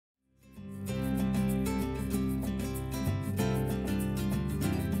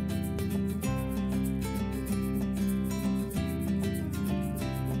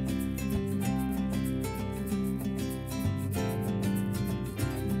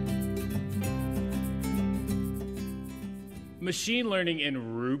Machine learning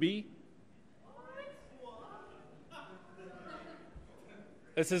in Ruby?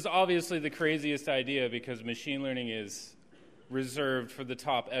 This is obviously the craziest idea because machine learning is reserved for the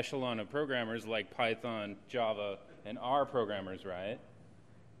top echelon of programmers like Python, Java, and R programmers, right?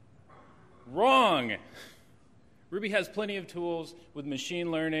 Wrong! Ruby has plenty of tools with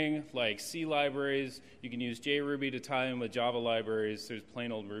machine learning, like C libraries. You can use JRuby to tie in with Java libraries. There's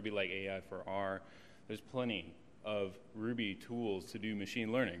plain old Ruby like AI for R. There's plenty of Ruby tools to do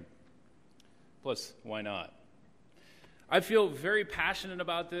machine learning. Plus, why not? I feel very passionate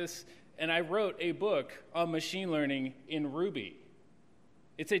about this, and I wrote a book on machine learning in Ruby.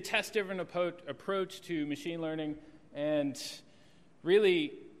 It's a test-driven approach to machine learning, and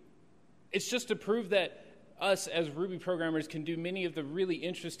really, it's just to prove that us as Ruby programmers can do many of the really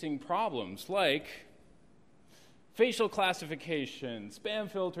interesting problems, like facial classification, spam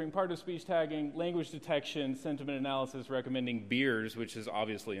filtering, part-of-speech tagging, language detection, sentiment analysis, recommending beers, which is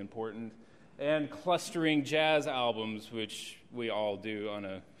obviously important, and clustering jazz albums, which we all do on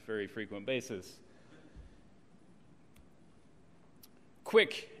a very frequent basis.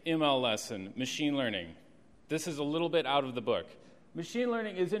 Quick ML lesson, machine learning. This is a little bit out of the book. Machine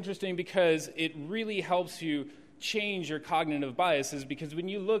learning is interesting because it really helps you change your cognitive biases, because when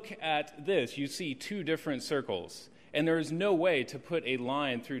you look at this, you see two different circles, and there is no way to put a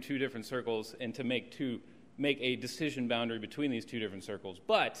line through two different circles and to make a decision boundary between these two different circles.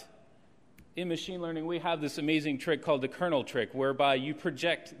 But in machine learning, we have this amazing trick called the kernel trick, whereby you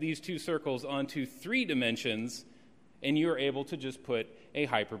project these two circles onto 3 dimensions, and you're able to just put a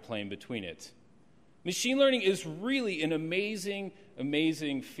hyperplane between it. Machine learning is really an amazing,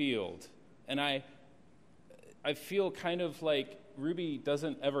 amazing field. And I feel kind of like Ruby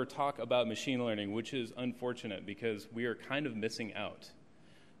doesn't ever talk about machine learning, which is unfortunate because we are kind of missing out.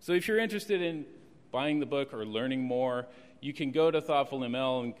 So if you're interested in buying the book or learning more, you can go to Thoughtful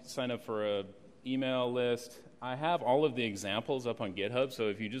ML and sign up for an email list. I have all of the examples up on GitHub, so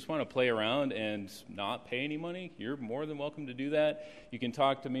if you just want to play around and not pay any money, you're more than welcome to do that. You can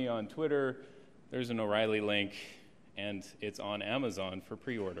talk to me on Twitter. There's an O'Reilly link, and it's on Amazon for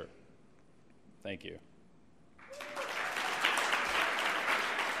pre-order. Thank you.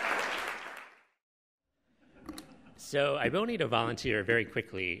 So I will need a volunteer very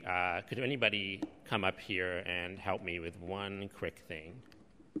quickly. Could anybody come up here and help me with one quick thing?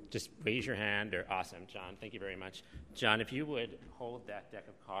 Just raise your hand. Or awesome, John. Thank you very much. John, if you would hold that deck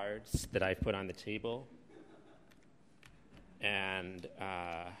of cards that I've put on the table, and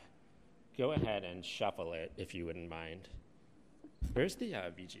go ahead and shuffle it, if you wouldn't mind. Where's the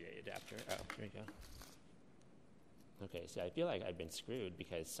VGA adapter? Oh, here we go. Okay, so I feel like I've been screwed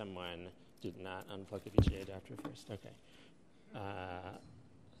because someone did not unplug the VGA adapter first. Okay.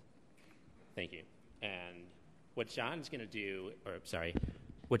 Thank you. And what John's going to do,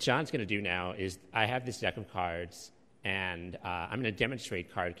 what John's going to do now is I have this deck of cards, and I'm going to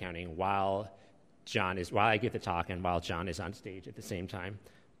demonstrate card counting while I give the talk and while John is on stage at the same time.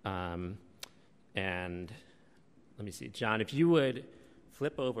 And let me see, John, if you would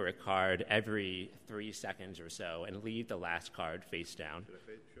flip over a card every 3 seconds or so and leave the last card face down. Should I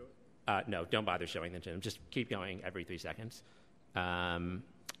show it? No, don't bother showing them to him. Just keep going every 3 seconds. And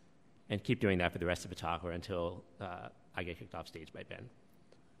keep doing that for the rest of the talk or until I get kicked off stage by Ben.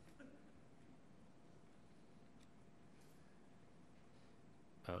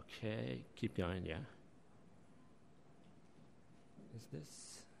 Okay, keep going, yeah. Is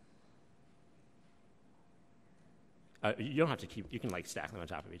this? You don't have to keep, you can like stack them on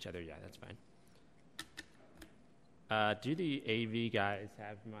top of each other. Yeah, that's fine. Do the AV guys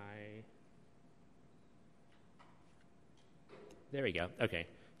have my, there we go, okay.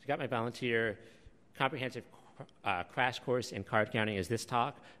 So I got my volunteer comprehensive crash course in card counting is this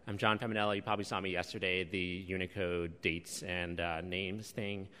talk. I'm John Feminella. You probably saw me yesterday at the Unicode dates and names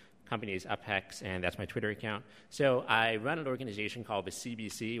thing. Company is UpHex, and that's my Twitter account. So I run an organization called the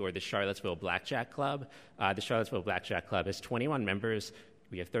CBC, or the Charlottesville Blackjack Club. The Charlottesville Blackjack Club has 21 members.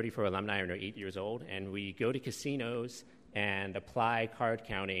 We have 34 alumni and are 8 years old, and we go to casinos and apply card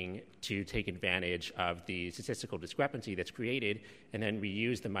counting to take advantage of the statistical discrepancy that's created, and then we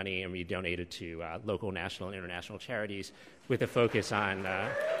use the money and we donate it to local, national, and international charities with a focus on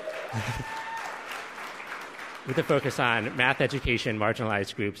math education,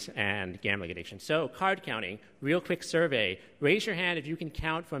 marginalized groups, and gambling addiction. So card counting, real quick survey. Raise your hand if you can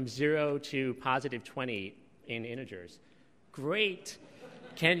count from 0 to positive 20 in integers. Great.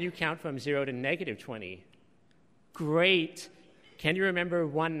 Can you count from 0 to negative 20? Great. Can you remember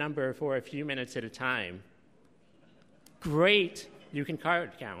one number for a few minutes at a time? Great. you can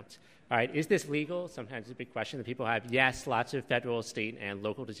card count. All right, is this legal? Sometimes it's a big question that people have. Yes, lots of federal, state, and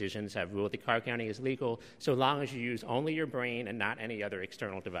local decisions have ruled that card counting is legal so long as you use only your brain and not any other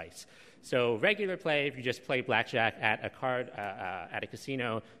external device. So regular play, if you just play blackjack at a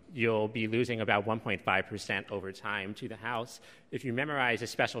casino, you'll be losing about 1.5% over time to the house. If you memorize a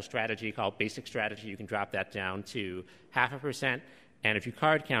special strategy called basic strategy, you can drop that down to 0.5%. And if you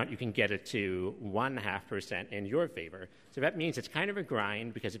card count, you can get it to 0.5% in your favor. So that means it's kind of a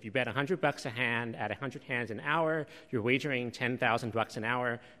grind, because if you bet $100 a hand at 100 hands an hour, you're wagering $10,000 an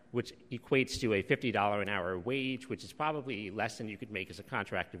hour, which equates to a $50 an hour wage, which is probably less than you could make as a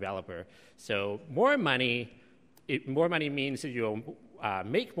contract developer. So more money means that you'll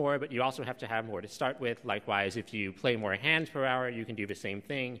make more, but you also have to have more to start with. Likewise, if you play more hands per hour, you can do the same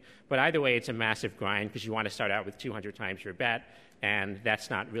thing. But either way, it's a massive grind, because you want to start out with 200 times your bet, and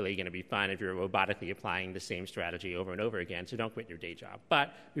that's not really going to be fun if you're robotically applying the same strategy over and over again, so don't quit your day job.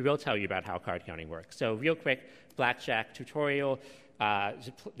 But we will tell you about how card counting works. So real quick, blackjack tutorial.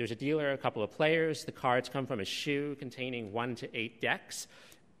 There's a dealer, a couple of players. The cards come from a shoe containing 1 to 8 decks.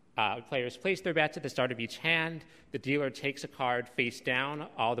 Players place their bets at the start of each hand. The dealer takes a card face down.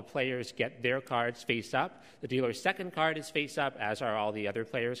 All the players get their cards face up. The dealer's second card is face up, as are all the other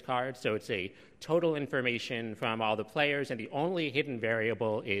players' cards. So it's a total information from all the players, and the only hidden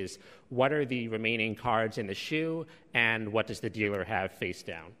variable is what are the remaining cards in the shoe and what does the dealer have face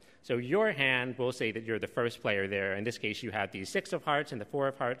down. So your hand will say that you're the first player there. In this case, you have the 6 of hearts and the 4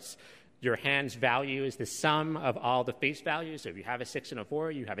 of hearts. Your hand's value is the sum of all the face values. So if you have a 6 and a 4,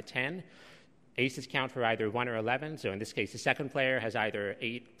 you have a 10. Aces count for either 1 or 11. So in this case, the second player has either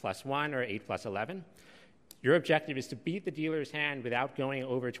 8 plus 1 or 8 plus 11. Your objective is to beat the dealer's hand without going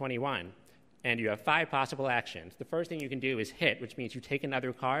over 21. And you have 5 possible actions. The first thing you can do is hit, which means you take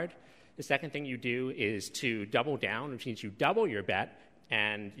another card. The second thing you do is to double down, which means you double your bet,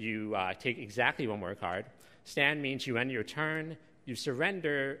 and you take exactly 1 more card. Stand means you end your turn. You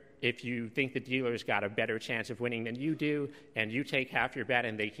surrender if you think the dealer's got a better chance of winning than you do, and you take half your bet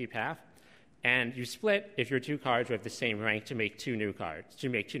and they keep half. And you split if your 2 cards are of the same rank to make 2 new cards, to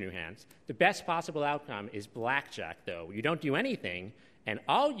make 2 new hands. The best possible outcome is blackjack, though. You don't do anything, and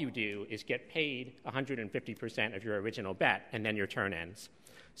all you do is get paid 150% of your original bet, and then your turn ends.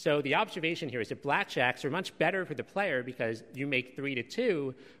 So the observation here is that blackjacks are much better for the player because you make 3 to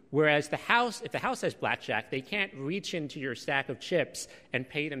 2, whereas if the house has blackjack, they can't reach into your stack of chips and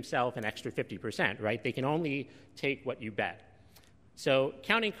pay themselves an extra 50%, right? They can only take what you bet. So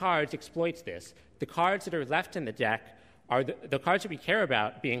counting cards exploits this. The cards that are left in the deck are the cards that we care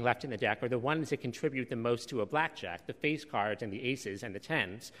about being left in the deck are the ones that contribute the most to a blackjack, the face cards and the aces and the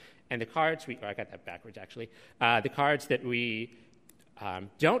tens. And the cards I got that backwards, actually. The cards that we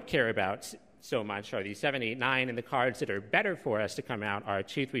don't care about so much are the 7, 8, 9, and the cards that are better for us to come out are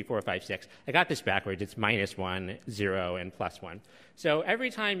 2, 3, 4, 5, 6. I got this backwards. It's -1, 0, and +1. So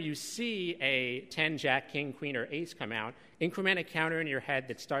every time you see a 10, jack, king, queen, or ace come out, increment a counter in your head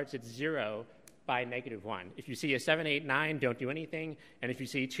that starts at 0 by -1. If you see a 7, 8, 9, don't do anything. And if you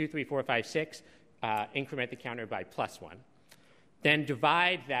see 2, 3, 4, 5, 6, increment the counter by +1. Then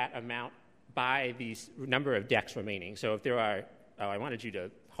divide that amount by the number of decks remaining. So if there are I wanted you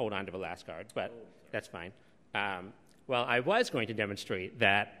to hold on to the last card, but that's fine. Well, I was going to demonstrate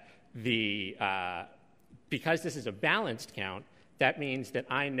that because this is a balanced count, that means that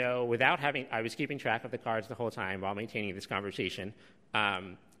I know I was keeping track of the cards the whole time while maintaining this conversation.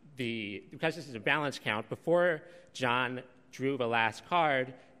 Because this is a balanced count, before John drew the last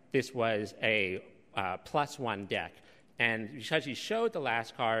card, this was a +1 deck. And because he showed the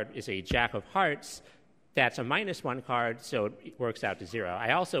last card is a jack of hearts, that's a -1 card, so it works out to 0.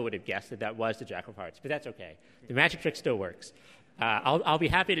 I also would have guessed that was the jack of hearts, but that's okay. The magic trick still works. I'll be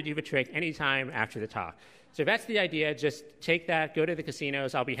happy to do the trick anytime after the talk. So that's the idea. Just take that, go to the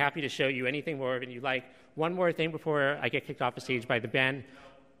casinos. I'll be happy to show you anything more than you like. One more thing before I get kicked off the stage by the Ben.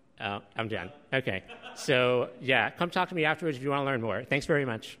 I'm done. Okay. So, yeah, come talk to me afterwards if you want to learn more. Thanks very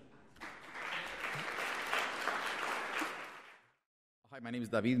much. Hi, my name is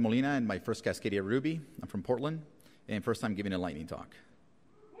David Molina, and my first Cascadia Ruby. I'm from Portland, and first time giving a lightning talk.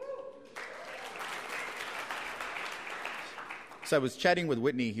 So I was chatting with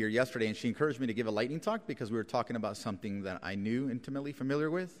Whitney here yesterday, and she encouraged me to give a lightning talk because we were talking about something that I knew intimately familiar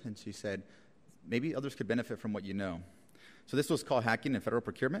with, and she said, maybe others could benefit from what you know. So this was called hacking and federal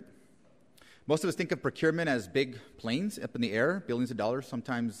procurement. Most of us think of procurement as big planes up in the air, billions of dollars.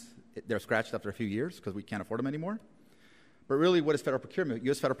 Sometimes they're scratched after a few years because we can't afford them anymore. But really, what is federal procurement?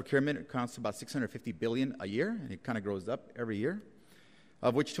 U.S. federal procurement accounts for about $650 billion a year, and it kind of grows up every year,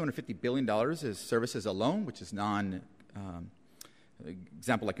 of which $250 billion is services alone, which is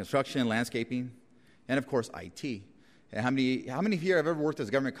Example like construction, landscaping, and of course IT. And how many of you have ever worked as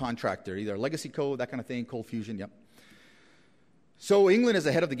a government contractor, either legacy code, that kind of thing, cold fusion? Yep. So England is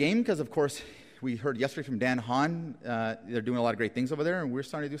ahead of the game because, of course, we heard yesterday from Dan Hahn. They're doing a lot of great things over there, and we're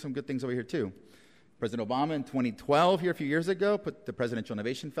starting to do some good things over here too. President Obama in 2012, here a few years ago, put the Presidential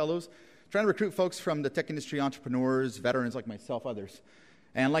Innovation Fellows, trying to recruit folks from the tech industry, entrepreneurs, veterans like myself, others.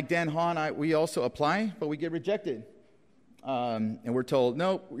 And like Dan Hahn, we also apply, but we get rejected. And we're told,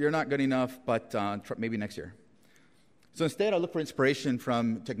 no, you're not good enough, but maybe next year. So instead, I look for inspiration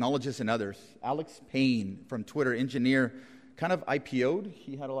from technologists and others. Alex Payne from Twitter, engineer, kind of IPO'd.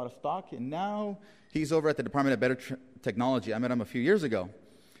 He had a lot of stock, and now he's over at the Department of Better Technology. I met him a few years ago.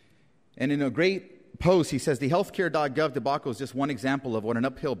 And in a great post, he says, the healthcare.gov debacle is just one example of what an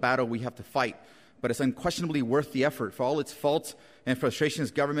uphill battle we have to fight, but it's unquestionably worth the effort. For all its faults and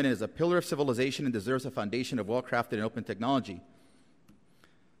frustrations, government is a pillar of civilization and deserves a foundation of well-crafted and open technology.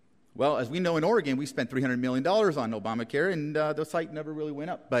 Well, as we know in Oregon, we spent $300 million on Obamacare, and the site never really went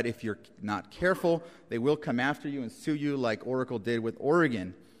up. But if you're not careful, they will come after you and sue you like Oracle did with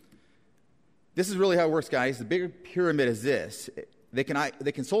Oregon. This is really how it works, guys. The bigger pyramid is this. They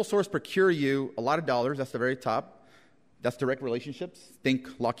can sole source procure you a lot of dollars. That's the very top. That's direct relationships. Think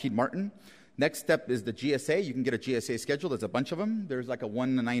Lockheed Martin. Next step is the GSA. You can get a GSA schedule. There's a bunch of them. There's like a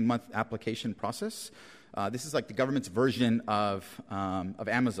 1 to 9 month application process. This is like the government's version of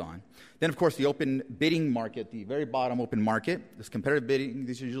Amazon. Then, of course, the open bidding market, the very bottom open market. This competitive bidding,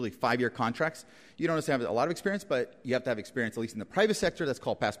 these are usually 5-year contracts. You don't necessarily have a lot of experience, but you have to have experience, at least in the private sector. That's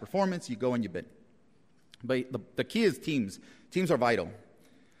called past performance. You go and you bid. But the key is teams. Teams are vital.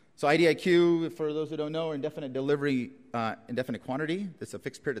 So IDIQ, for those who don't know, are indefinite delivery, indefinite quantity. It's a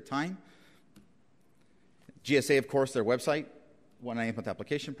fixed period of time. GSA, of course, their website, 1 9 month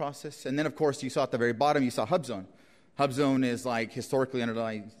application process. And then, of course, you saw at the very bottom, you saw HubZone. HubZone is like historically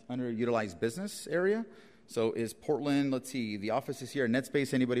underutilized business area. So is Portland, let's see, the office is here,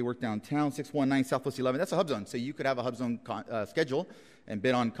 NetSpace, anybody work downtown, 619 Southwest 11. That's a HubZone. So you could have a HubZone schedule and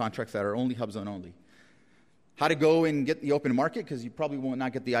bid on contracts that are only HubZone only. How to go and get the open market, because you probably will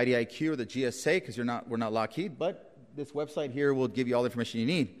not get the IDIQ or the GSA because we're not Lockheed, but this website here will give you all the information you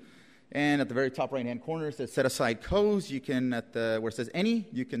need. And at the very top right-hand corner, it says set aside codes. You can, where it says any,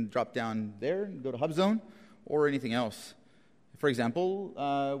 you can drop down there and go to HubZone or anything else. For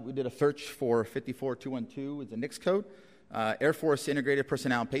example, we did a search for 54212 is a NICS code. Air Force Integrated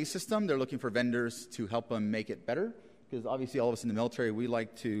Personnel Pay System. They're looking for vendors to help them make it better, because obviously all of us in the military, we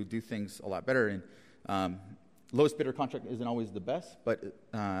like to do things a lot better. And lowest bidder contract isn't always the best, but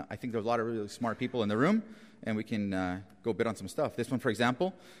I think there's a lot of really smart people in the room, and we can go bid on some stuff. This one, for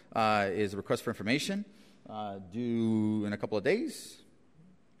example, is a request for information due in a couple of days.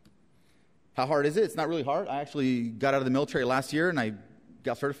 How hard is it? It's not really hard. I actually got out of the military last year, and I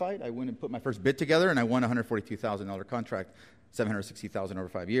got certified. I went and put my first bid together, and I won a $142,000 contract, $760,000 over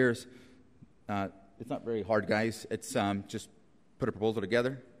 5 years. It's not very hard, guys. It's just put a proposal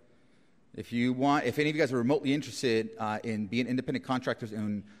together. If any of you guys are remotely interested in being independent contractors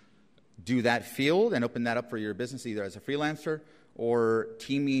and do that field and open that up for your business, either as a freelancer or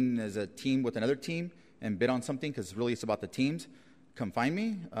teaming as a team with another team and bid on something, because really it's about the teams, come find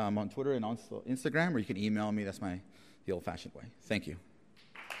me on Twitter and on Instagram, or you can email me. That's the old-fashioned way. Thank you.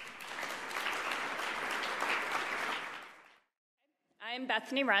 I'm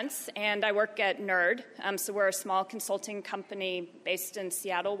Bethany Runtz, and I work at NERD. So we're a small consulting company based in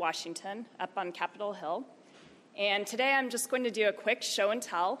Seattle, Washington, up on Capitol Hill. And today I'm just going to do a quick show and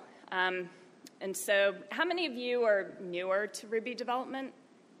tell. And so how many of you are newer to Ruby development?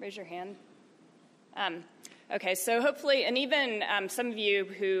 Raise your hand. Okay, so hopefully, and even some of you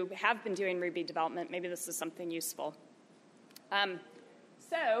who have been doing Ruby development, maybe this is something useful.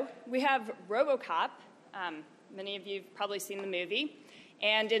 So we have RoboCop. Many of you have probably seen the movie.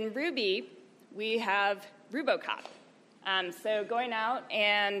 And in Ruby, we have RuboCop. So going out,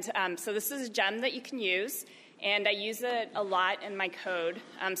 and so this is a gem that you can use, and I use it a lot in my code.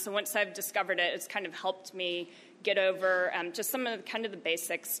 So once I've discovered it, it's kind of helped me get over just some of the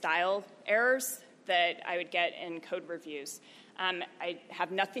basic style errors that I would get in code reviews. I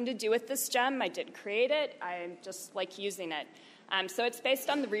have nothing to do with this gem. I didn't create it. I just like using it. So it's based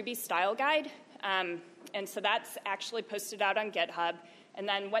on the Ruby style guide. And so that's actually posted out on GitHub. And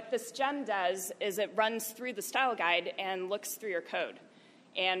then what this gem does is it runs through the style guide and looks through your code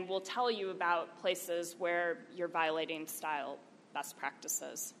and will tell you about places where you're violating style best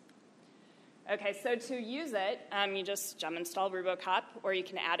practices. Okay, so to use it, you just gem install RuboCop, or you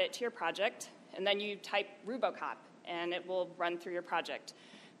can add it to your project, and then you type RuboCop, and it will run through your project.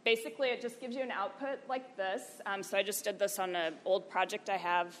 Basically, it just gives you an output like this. So I just did this on an old project I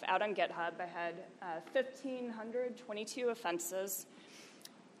have out on GitHub. I had 1,522 offenses.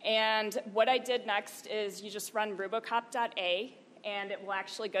 And what I did next is you just run rubocop.a, and it will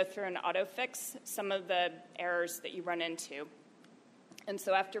actually go through and auto-fix some of the errors that you run into. And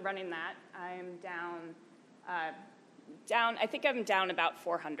so after running that, I'm I think I'm down about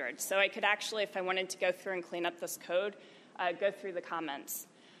 400. So I could actually, if I wanted to go through and clean up this code, go through the comments.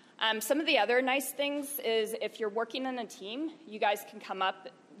 Some of the other nice things is if you're working in a team, you guys can come up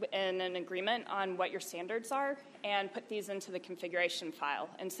in an agreement on what your standards are and put these into the configuration file.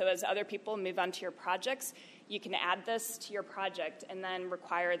 And so as other people move on to your projects, you can add this to your project and then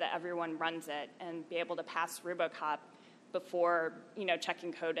require that everyone runs it and be able to pass Rubocop before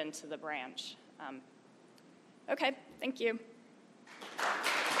checking code into the branch. Okay, thank you.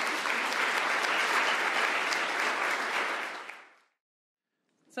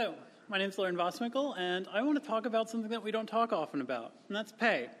 So, my name's Lauren Vosmickle, and I want to talk about something that we don't talk often about, and that's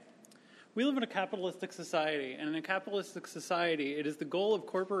pay. We live in a capitalistic society, and in a capitalistic society, it is the goal of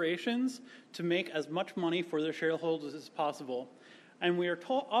corporations to make as much money for their shareholders as possible. And we are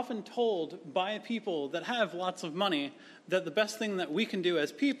often told by people that have lots of money that the best thing that we can do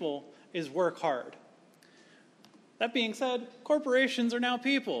as people is work hard. That being said, corporations are now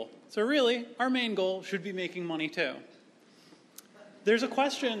people, so really, our main goal should be making money too. There's a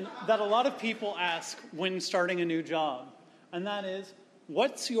question that a lot of people ask when starting a new job, and that is,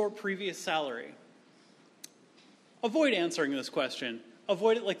 what's your previous salary? Avoid answering this question.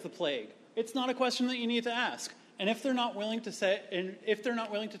 Avoid it like the plague. It's not a question that you need to ask. And if they're not willing to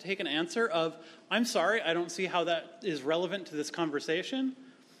take an answer of, I'm sorry, I don't see how that is relevant to this conversation,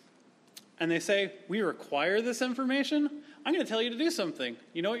 and they say, we require this information, I'm going to tell you to do something.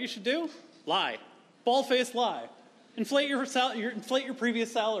 You know what you should do? Lie. Bald-faced lie. Inflate your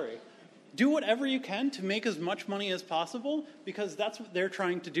previous salary. Do whatever you can to make as much money as possible because that's what they're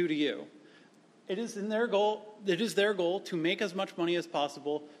trying to do to you. It is their goal to make as much money as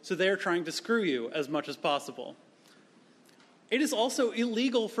possible, so they're trying to screw you as much as possible. It is also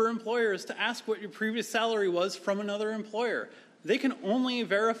illegal for employers to ask what your previous salary was from another employer. They can only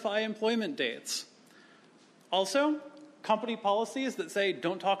verify employment dates. Also, company policies that say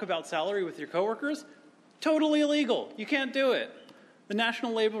don't talk about salary with your coworkers, totally illegal. You can't do it. The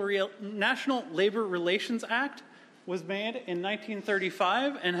National Labor Relations Act was made in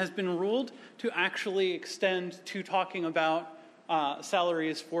 1935 and has been ruled to actually extend to talking about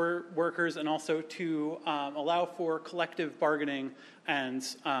salaries for workers and also to allow for collective bargaining and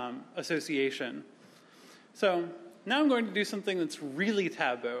association. So now I'm going to do something that's really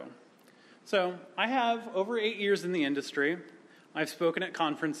taboo. So I have over 8 years in the industry. I've spoken at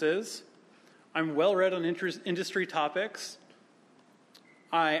conferences. I'm well-read on industry topics.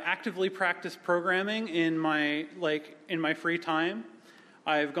 I actively practice programming in my free time.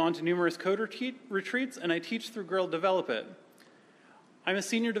 I've gone to numerous code retreats, and I teach through Girl Develop It. I'm a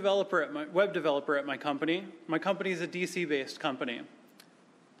senior web developer at my company. My company is a DC-based company.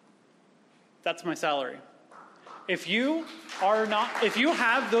 That's my salary. If you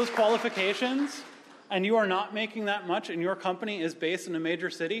have those qualifications and you are not making that much and your company is based in a major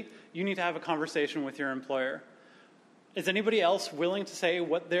city, you need to have a conversation with your employer. Is anybody else willing to say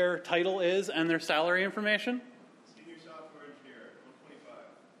what their title is and their salary information? Senior software engineer, 125.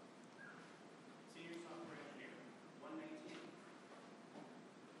 Senior software engineer, 119.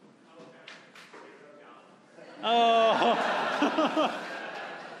 Oh.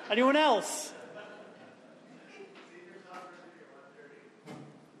 Anyone else? Senior software engineer, 130.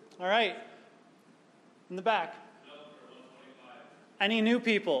 All right. In the back. Developer, 125. Any new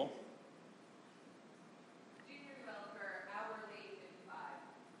people? Junior developer, hourly 55.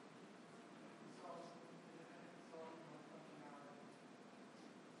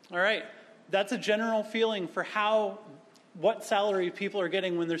 All right. That's a general feeling for what salary people are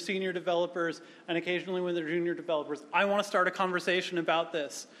getting when they're senior developers and occasionally when they're junior developers. I want to start a conversation about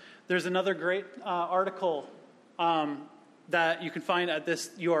this. There's another great article that you can find at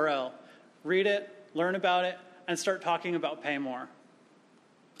this URL. Read it, learn about it, and start talking about pay more.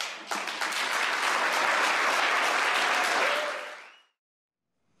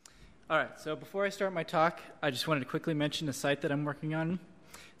 All right, so before I start my talk, I just wanted to quickly mention a site that I'm working on.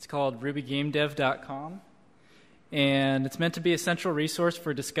 It's called rubygamedev.com, and it's meant to be a central resource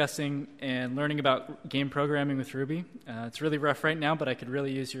for discussing and learning about game programming with Ruby. It's really rough right now, but I could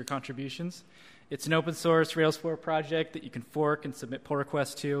really use your contributions. It's an open source Rails 4 project that you can fork and submit pull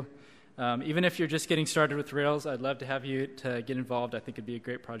requests to. Even if you're just getting started with Rails, I'd love to have you to get involved. I think it'd be a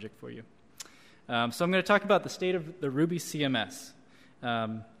great project for you. So I'm going to talk about the state of the Ruby CMS.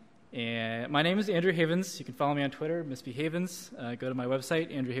 And my name is Andrew Havens. You can follow me on Twitter, Miss B. Havens. Go to my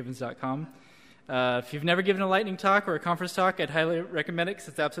website, andrewhavens.com. If you've never given a lightning talk or a conference talk, I'd highly recommend it because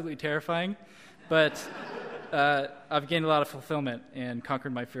it's absolutely terrifying. But I've gained a lot of fulfillment and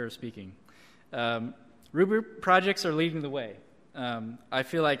conquered my fear of speaking. Ruby projects are leading the way. I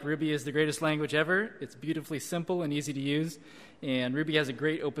feel like Ruby is the greatest language ever. It's beautifully simple and easy to use, and Ruby has a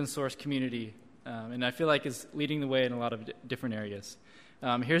great open source community, and I feel like is leading the way in a lot of different areas.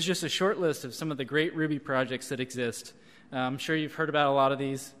 Here's just a short list of some of the great Ruby projects that exist. I'm sure you've heard about a lot of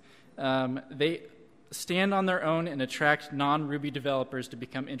these. They stand on their own and attract non-Ruby developers to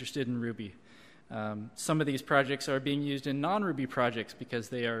become interested in Ruby. Some of these projects are being used in non-Ruby projects because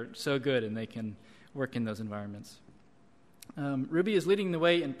they are so good and they can work in those environments. Ruby is leading the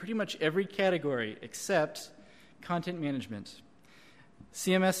way in pretty much every category except content management.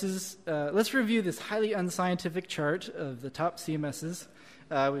 CMSs, let's review this highly unscientific chart of the top CMSs.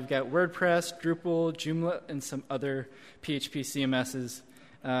 We've got WordPress, Drupal, Joomla, and some other PHP CMSs.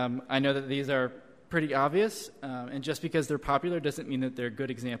 I know that these are pretty obvious, and just because they're popular doesn't mean that they're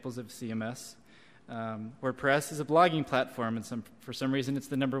good examples of CMS. WordPress is a blogging platform, and for some reason it's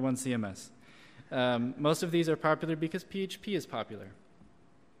the number one CMS. Most of these are popular because PHP is popular.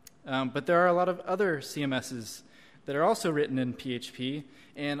 But there are a lot of other CMSs that are also written in PHP,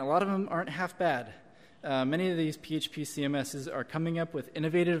 and a lot of them aren't half bad. Many of these PHP CMSs are coming up with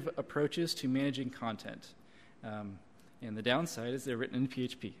innovative approaches to managing content. And the downside is they're written in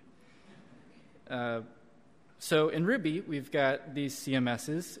PHP. So in Ruby, we've got these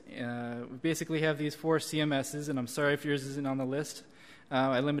CMSs. We basically have these 4 CMSs, and I'm sorry if yours isn't on the list.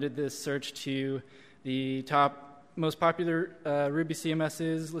 I limited this search to the top most popular Ruby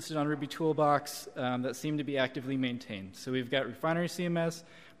CMSs listed on Ruby Toolbox that seem to be actively maintained. So we've got Refinery CMS,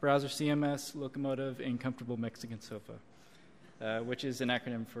 Browser CMS, Locomotive, and Comfortable Mexican Sofa, which is an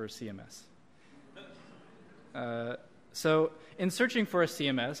acronym for CMS. So in searching for a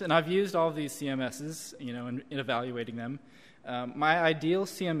CMS, and I've used all of these CMSs, in evaluating them, my ideal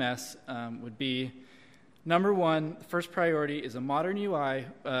CMS would be, number one, first priority is a modern UI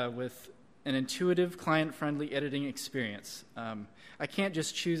with an intuitive, client-friendly editing experience. I can't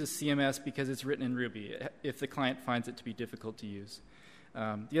just choose a CMS because it's written in Ruby if the client finds it to be difficult to use.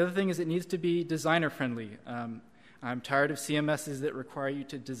 The other thing is it needs to be designer-friendly. I'm tired of CMSs that require you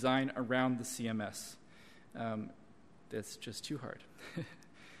to design around the CMS. That's just too hard.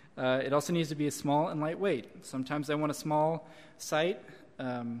 It also needs to be small and lightweight. Sometimes I want a small site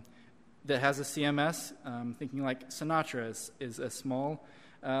that has a CMS. Thinking like Sinatra is a small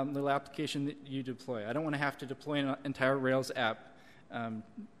little application that you deploy. I don't want to have to deploy an entire Rails app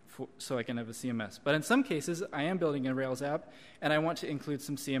so I can have a CMS. But in some cases, I am building a Rails app, and I want to include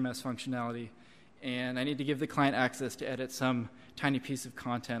some CMS functionality, and I need to give the client access to edit some tiny piece of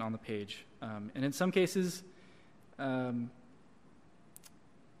content on the page. And in some cases, in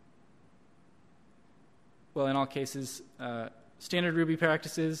all cases, standard Ruby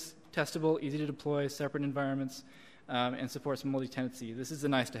practices, testable, easy to deploy, separate environments, and supports multi-tenancy. This is a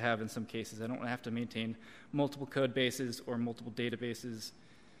nice to have in some cases. I don't want to have to maintain multiple code bases or multiple databases.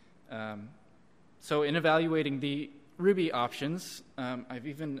 So in evaluating the Ruby options, I've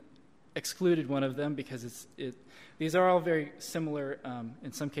even excluded one of them because these are all very similar.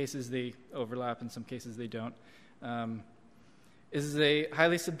 In some cases they overlap, in some cases they don't. This is a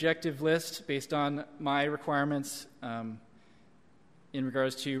highly subjective list based on my requirements in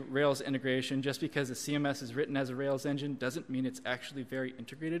regards to Rails integration. Just because a CMS is written as a Rails engine doesn't mean it's actually very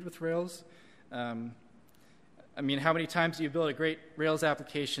integrated with Rails. How many times do you build a great Rails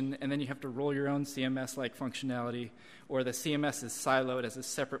application and then you have to roll your own CMS-like functionality, or the CMS is siloed as a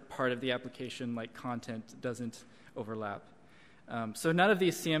separate part of the application, like content doesn't overlap? So none of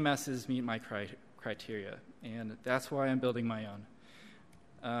these CMSs meet my criteria, and that's why I'm building my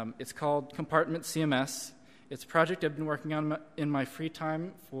own. It's called Compartment CMS. It's a project I've been working on in my free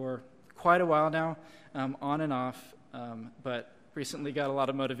time for quite a while now, on and off, but recently got a lot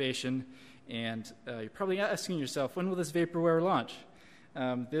of motivation. And you're probably asking yourself, when will this vaporware launch?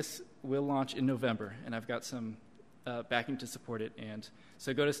 This will launch in November, and I've got some backing to support it. And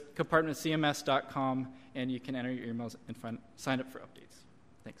so go to compartmentcms.com, and you can enter your emails and sign up for updates.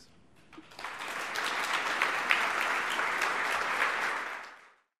 Thanks.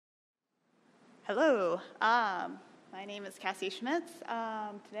 Hello, my name is Cassie Schmitz.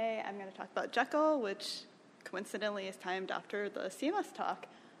 Today I'm going to talk about Jekyll, which coincidentally is timed after the CMS talk.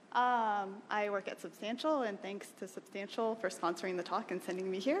 I work at Substantial, and thanks to Substantial for sponsoring the talk and sending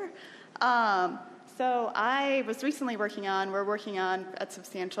me here. So I was recently working on at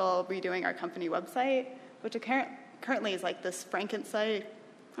Substantial redoing our company website, which currently is like this Franken-site,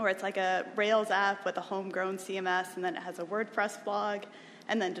 where it's like a Rails app with a homegrown CMS, and then it has a WordPress blog.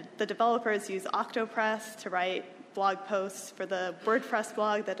 And then the developers use Octopress to write blog posts for the WordPress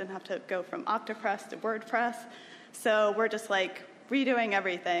blog that didn't have to go from Octopress to WordPress. So we're just like redoing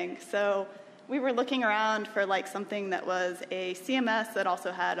everything. So we were looking around for like something that was a CMS that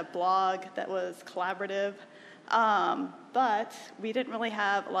also had a blog that was collaborative. But we didn't really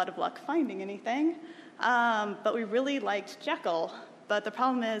have a lot of luck finding anything. But we really liked Jekyll. But the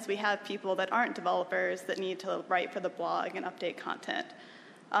problem is we have people that aren't developers that need to write for the blog and update content.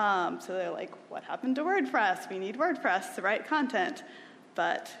 So they're like, what happened to WordPress? We need WordPress to write content.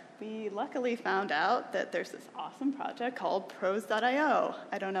 But we luckily found out that there's this awesome project called pros.io.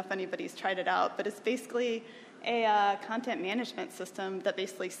 I don't know if anybody's tried it out, but it's basically a content management system that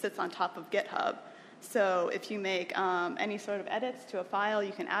basically sits on top of GitHub. So if you make any sort of edits to a file,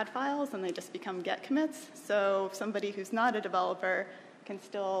 you can add files, and they just become Git commits. So somebody who's not a developer can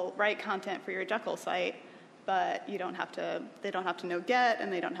still write content for your Jekyll site, but they don't have to know Git,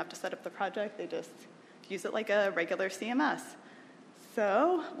 and they don't have to set up the project. They just use it like a regular CMS.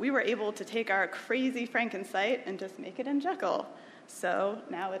 So we were able to take our crazy Franken site and just make it in Jekyll. So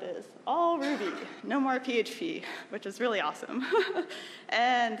now it is all Ruby, no more PHP, which is really awesome.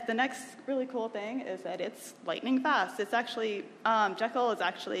 And the next really cool thing is that it's lightning fast. It's actually, Jekyll is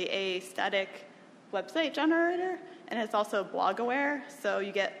actually a static website generator, and it's also blog aware, so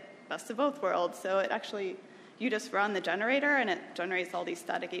you get best of both worlds. So it actually, you just run the generator, and it generates all these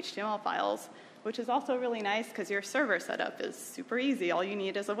static HTML files, which is also really nice because your server setup is super easy. All you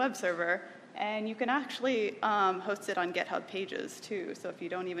need is a web server. And you can actually host it on GitHub pages, too. So if you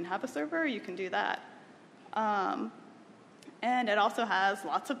don't even have a server, you can do that. And it also has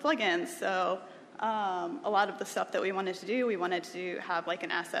lots of plugins. So a lot of the stuff that we wanted to do, we wanted to have like an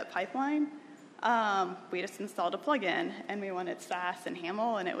asset pipeline. We just installed a plugin, and we wanted Sass and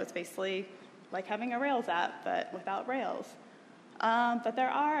Haml, and it was basically like having a Rails app, but without Rails. But there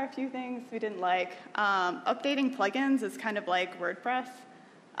are a few things we didn't like. Updating plugins is kind of like WordPress.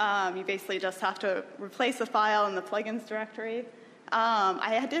 You basically just have to replace a file in the plugins directory.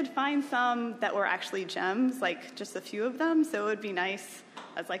 I did find some that were actually gems, like just a few of them, so it would be nice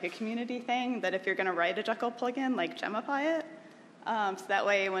as like a community thing that if you're going to write a Jekyll plugin, like gemify it. So that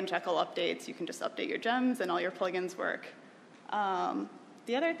way when Jekyll updates, you can just update your gems and all your plugins work.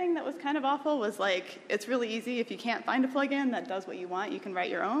 The other thing that was kind of awful was like it's really easy if you can't find a plugin that does what you want, you can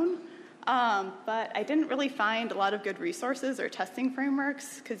write your own. But I didn't really find a lot of good resources or testing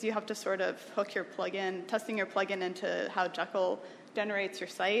frameworks because you have to sort of hook your plugin, testing your plugin into how Jekyll generates your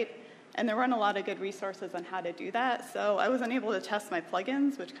site. And there weren't a lot of good resources on how to do that. So I wasn't able to test my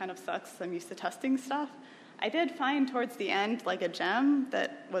plugins, which kind of sucks. I'm used to testing stuff. I did find towards the end like a gem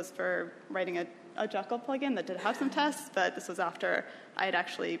that was for writing a Jekyll plugin that did have some tests, but this was after I had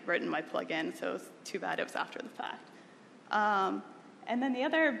actually written my plugin, so it was too bad it was after the fact. And then the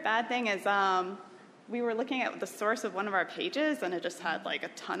other bad thing is we were looking at the source of one of our pages, and it just had like a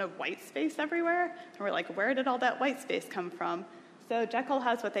ton of white space everywhere. And we're like, where did all that white space come from? So Jekyll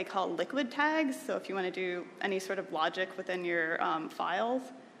has what they call liquid tags. So if you want to do any sort of logic within your files,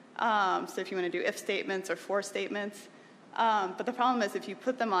 so if you want to do if statements or for statements. But the problem is if you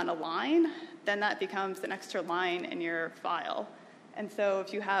put them on a line, then that becomes an extra line in your file. And so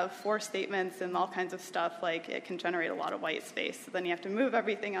if you have for statements and all kinds of stuff, like it can generate a lot of white space. So then you have to move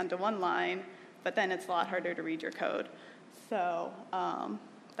everything onto one line, but then it's a lot harder to read your code. So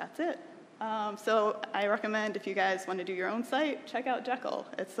that's it. So I recommend if you guys want to do your own site, check out Jekyll.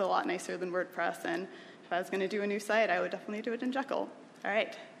 It's a lot nicer than WordPress. And if I was going to do a new site, I would definitely do it in Jekyll. All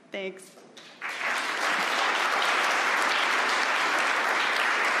right, thanks.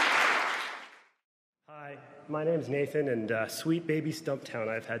 Hi, my name's Nathan, and sweet baby Stumptown,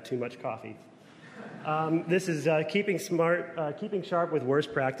 I've had too much coffee. This is keeping sharp with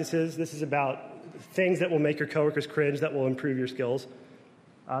worst practices. This is about things that will make your coworkers cringe, that will improve your skills.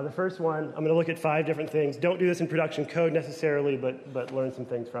 The first one, I'm going to look at 5 different things. Don't do this in production code necessarily, but learn some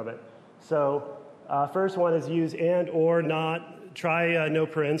things from it. So first one is use and or not. Try no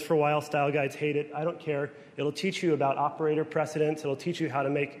parens for a while. Style guides hate it. I don't care. It'll teach you about operator precedence. It'll teach you how to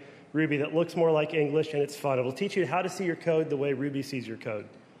make Ruby that looks more like English, and it's fun. It'll teach you how to see your code the way Ruby sees your code.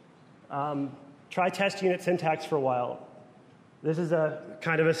 Try test unit syntax for a while. This is a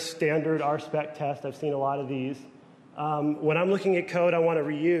kind of a standard RSpec test. I've seen a lot of these. When I'm looking at code I want to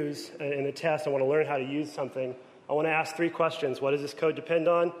reuse in a test, I want to learn how to use something, I want to ask 3 questions. What does this code depend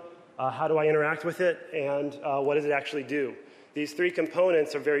on? How do I interact with it? And what does it actually do? These 3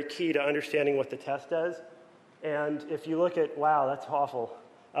 components are very key to understanding what the test does. And if you look at, wow, that's awful.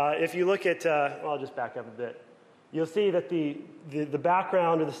 If you look at, well, I'll just back up a bit. you'll see that the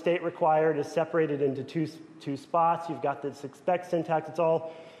background or the state required is separated into two spots. You've got this expect syntax. It's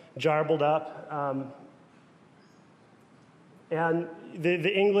all jarbled up. And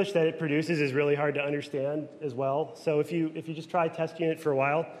the English that it produces is really hard to understand as well. So if you just try test unit for a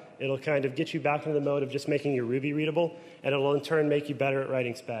while, it'll kind of get you back into the mode of just making your Ruby readable, and it'll in turn make you better at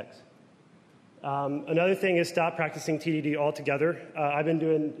writing specs. Another thing is stop practicing TDD altogether. I've been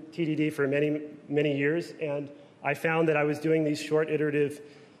doing TDD for many, many years, and I found that I was doing these short iterative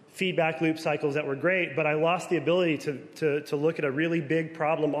feedback loop cycles that were great, but I lost the ability to look at a really big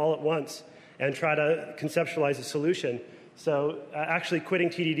problem all at once and try to conceptualize a solution. So actually quitting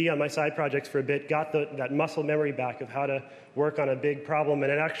TDD on my side projects for a bit got that muscle memory back of how to work on a big problem,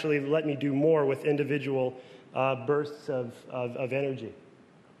 and it actually let me do more with individual bursts of energy.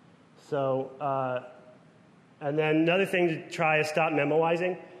 So, and then another thing to try is stop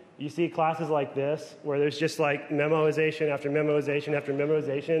memoizing. You see classes like this where there's just like memoization after memoization after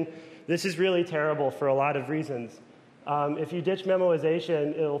memoization. This is really terrible for a lot of reasons. If you ditch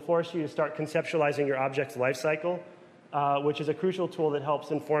memoization, it'll force you to start conceptualizing your object's life cycle, which is a crucial tool that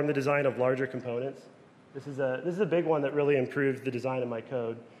helps inform the design of larger components. This is a big one that really improved the design of my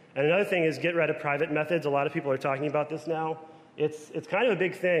code. And another thing is get rid of private methods. A lot of people are talking about this now. It's kind of a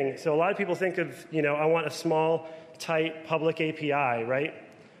big thing. So a lot of people think of, I want a small, tight, public API, right?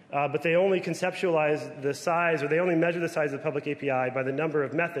 But they only conceptualize the size, or they only measure the size of the public API by the number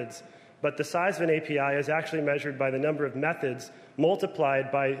of methods. But the size of an API is actually measured by the number of methods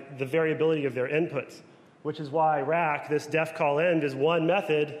multiplied by the variability of their inputs, which is why rack, this def call end, is one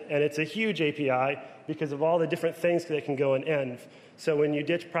method, and it's a huge API because of all the different things that can go in env. So when you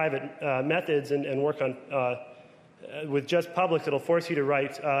ditch private methods and work on with just publics, it'll force you to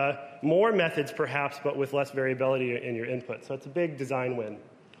write more methods perhaps, but with less variability in your input. So it's a big design win.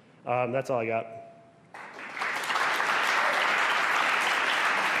 That's all I got.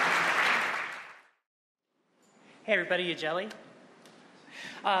 Hey everybody, you jelly?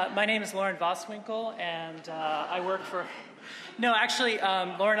 My name is Lauren Voswinkle, and I work for... No, actually,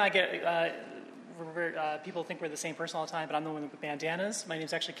 Lauren and I get... people think we're the same person all the time, but I'm the one with bandanas. My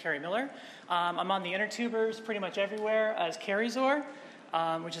name's actually Carrie Miller. I'm on the intertubers pretty much everywhere as Carriezor,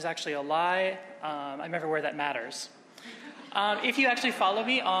 which is actually a lie. I'm everywhere that matters. If you actually follow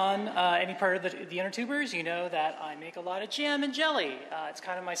me on any part of the intertubers, you know that I make a lot of jam and jelly. It's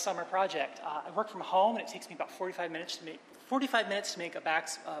kind of my summer project. I work from home, and it takes me about 45 minutes to make a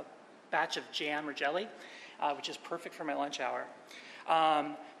batch of jam or jelly, which is perfect for my lunch hour.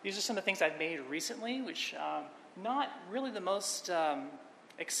 These are some of the things I've made recently, which not really the most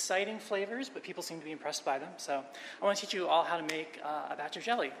exciting flavors, but people seem to be impressed by them. So I want to teach you all how to make a batch of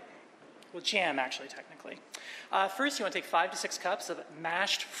jelly. Well, jam, actually, technically. First, you want to take 5 to 6 cups of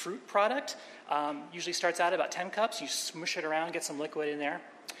mashed fruit product. Usually starts out about 10 cups. You smush it around, get some liquid in there.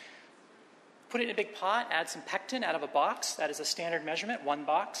 Put it in a big pot, add some pectin out of a box. That is a standard measurement, 1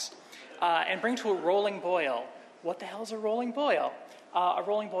 box. And bring to a rolling boil. What the hell is a rolling boil? A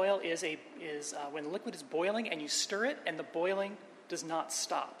rolling boil is when the liquid is boiling and you stir it and the boiling does not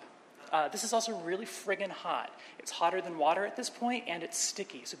stop. This is also really friggin' hot. It's hotter than water at this point, and it's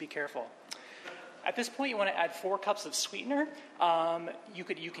sticky, so be careful. At this point, you want to add 4 cups of sweetener. You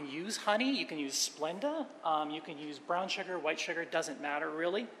can use honey, you can use Splenda, you can use brown sugar, white sugar, doesn't matter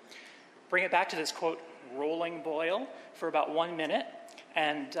really. Bring it back to this, quote, rolling boil for about 1 minute.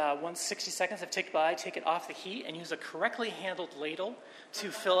 And once 60 seconds have ticked by, take it off the heat and use a correctly handled ladle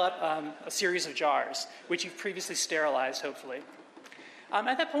to fill up a series of jars, which you've previously sterilized, hopefully.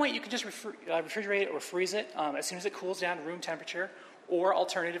 At that point, you can just refrigerate it or freeze it as soon as it cools down to room temperature, or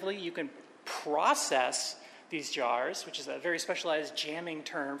alternatively, you can process these jars, which is a very specialized jamming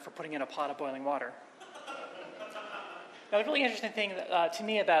term for putting in a pot of boiling water. Now, the really interesting thing to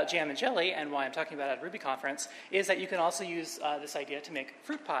me about jam and jelly, and why I'm talking about it at Ruby conference, is that you can also use this idea to make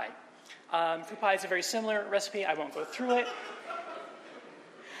fruit pie. Fruit pie is a very similar recipe. I won't go through it.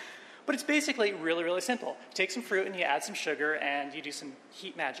 But it's basically really, really simple. Take some fruit and you add some sugar and you do some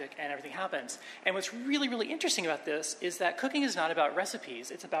heat magic and everything happens. And what's really, really interesting about this is that cooking is not about recipes.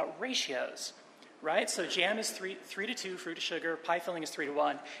 It's about ratios, right? So jam is 3 to 2, fruit to sugar, pie filling is 3 to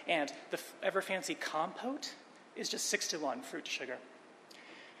 1, and the ever fancy compote is just 6 to 1, fruit to sugar.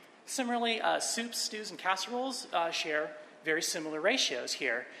 Similarly, soups, stews, and casseroles share very similar ratios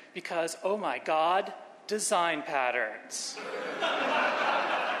here because, oh my God, design patterns.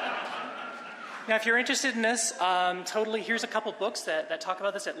 Now, if you're interested in this, here's a couple books that talk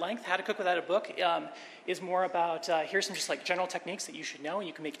about this at length. How to Cook Without a Book is more about, here's some just like general techniques that you should know, and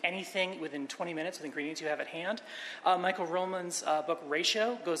you can make anything within 20 minutes with ingredients you have at hand. Michael Ruhlman's book,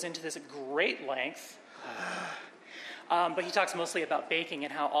 Ratio, goes into this at great length. But he talks mostly about baking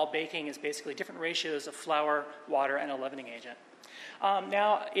and how all baking is basically different ratios of flour, water, and a leavening agent.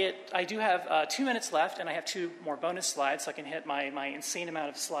 I do have 2 minutes left, and I have 2 more bonus slides, so I can hit my insane amount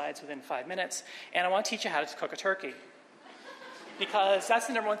of slides within 5 minutes. And I want to teach you how to cook a turkey. Because that's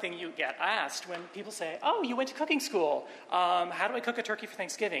the number one thing you get asked when people say, oh, you went to cooking school. How do I cook a turkey for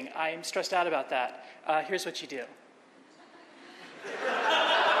Thanksgiving? I'm stressed out about that. Here's what you do.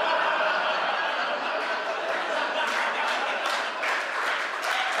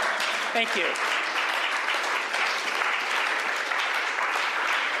 Thank you.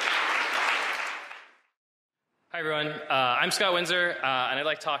 Hi, everyone. I'm Scott Windsor, and I'd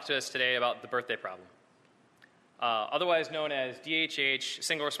like to talk to us today about the birthday problem. Otherwise known as DHH,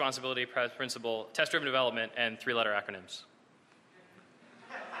 Single Responsibility Principle, Test-Driven Development, and 3-letter acronyms.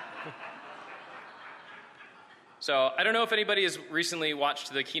 So I don't know if anybody has recently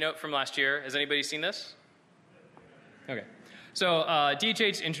watched the keynote from last year. Has anybody seen this? Okay. So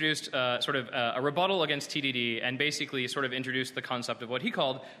DHH introduced sort of a rebuttal against TDD and basically sort of introduced the concept of what he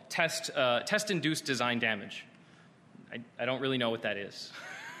called test-induced design damage. I don't really know what that is.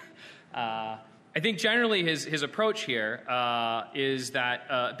 I think generally his approach here is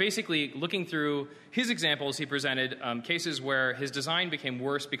that basically looking through his examples, he presented cases where his design became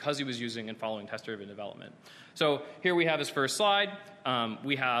worse because he was using and following test-driven development. So here we have his first slide.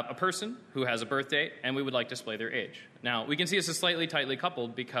 We have a person who has a birth date, and we would like to display their age. Now, we can see this is slightly tightly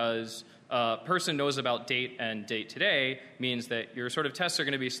coupled because a person knows about date and date today means that your sort of tests are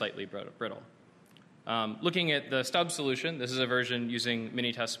going to be slightly brittle. Looking at the stub solution, this is a version using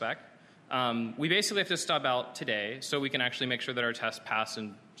mini-test spec. We basically have to stub out today so we can actually make sure that our tests pass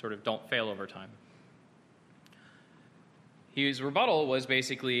and sort of don't fail over time. His rebuttal was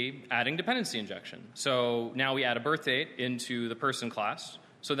basically adding dependency injection. So now we add a birth date into the person class,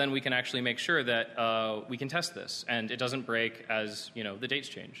 so then we can actually make sure that we can test this and it doesn't break as the dates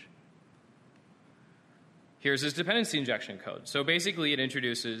change. Here's his dependency injection code. So basically it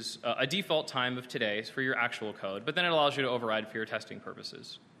introduces a default time of today for your actual code, but then it allows you to override for your testing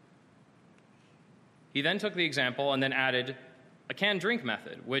purposes. He then took the example and then added a can drink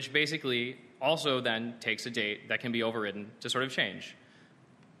method, which basically also then takes a date that can be overridden to sort of change.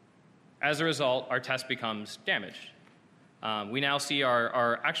 As a result, our test becomes damaged. We now see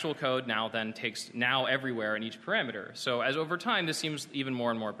our actual code now then takes now everywhere in each parameter. So as over time, this seems even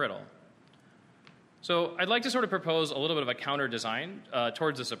more and more brittle. So I'd like to sort of propose a little bit of a counter design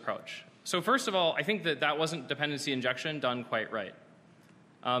towards this approach. So first of all, I think that wasn't dependency injection done quite right.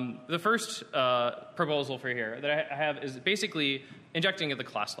 The first proposal for here that I have is basically injecting at the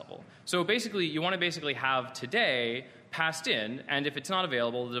class level. So basically, you want to basically have today passed in, and if it's not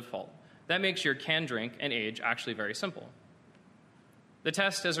available, the default. That makes your can drink and age actually very simple. The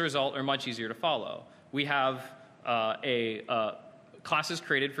tests, as a result, are much easier to follow. We have classes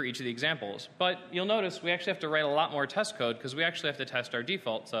created for each of the examples, but you'll notice we actually have to write a lot more test code because we actually have to test our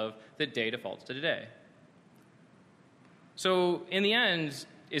defaults of that day defaults to today. So in the end,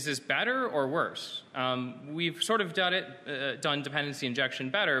 is this better or worse? We've sort of done dependency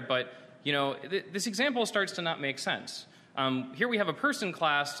injection better, but this example starts to not make sense. Here we have a person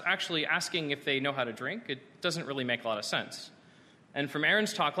class actually asking if they know how to drink. It doesn't really make a lot of sense. And from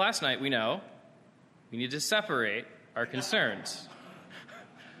Aaron's talk last night, we know we need to separate our concerns.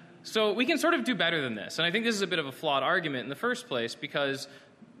 So we can sort of do better than this. And I think this is a bit of a flawed argument in the first place because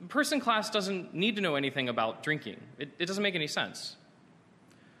person class doesn't need to know anything about drinking. It doesn't make any sense.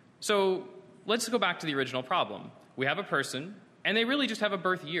 So let's go back to the original problem. We have a person, and they really just have a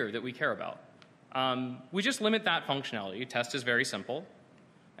birth year that we care about. We just limit that functionality. Test is very simple.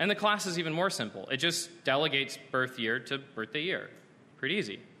 And the class is even more simple. It just delegates birth year to birthday year. Pretty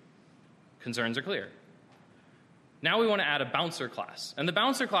easy. Concerns are clear. Now we want to add a bouncer class. And the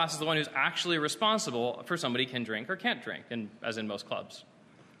bouncer class is the one who's actually responsible for somebody can drink or can't drink, as in most clubs.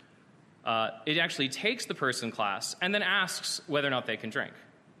 It actually takes the person class and then asks whether or not they can drink.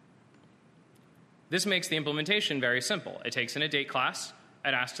 This makes the implementation very simple. It takes in a date class,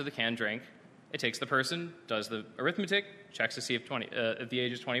 it asks to the can drink, it takes the person, does the arithmetic, checks to see if the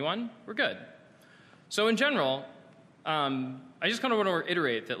age is 21, we're good. So in general, I just kind of want to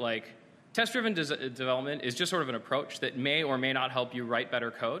reiterate that test-driven development is just sort of an approach that may or may not help you write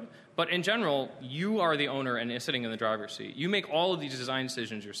better code. But in general, you are the owner and is sitting in the driver's seat. You make all of these design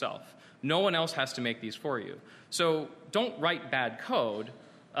decisions yourself. No one else has to make these for you. So don't write bad code.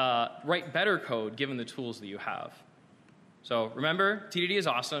 Write better code given the tools that you have. So remember, TDD is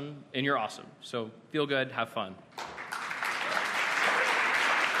awesome, and you're awesome. So feel good, have fun.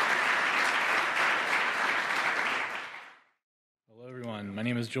 Hello, everyone. My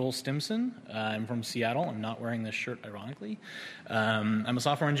name is Joel Stimson. I'm from Seattle. I'm not wearing this shirt, ironically. I'm a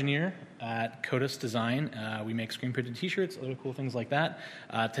software engineer at Codis Design. We make screen-printed T-shirts, other cool things like that.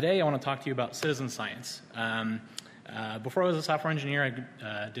 Today, I want to talk to you about citizen science. Before I was a software engineer,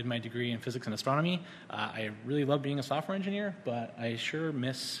 I did my degree in physics and astronomy. I really love being a software engineer, but I sure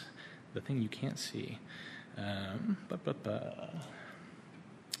miss the thing you can't see.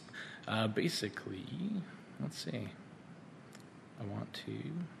 Basically, let's see. I want to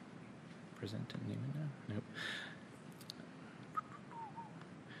present a new now.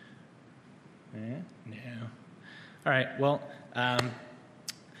 Nope. No. All right. Well,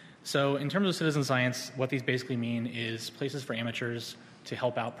 so in terms of citizen science, what these basically mean is places for amateurs to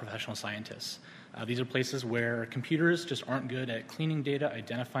help out professional scientists. These are places where computers just aren't good at cleaning data,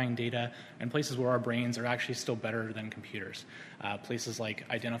 identifying data, and places where our brains are actually still better than computers. Places like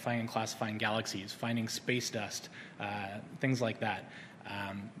identifying and classifying galaxies, finding space dust, things like that.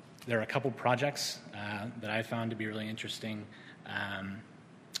 There are a couple projects that I found to be really interesting.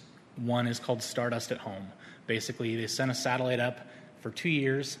 One is called Stardust at Home. Basically, they sent a satellite up for 2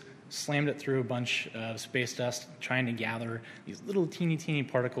 years, slammed it through a bunch of space dust, trying to gather these little teeny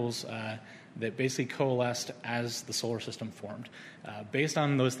particles that basically coalesced as the solar system formed. Based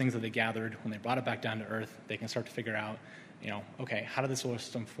on those things that they gathered, when they brought it back down to Earth, they can start to figure out, okay, how did the solar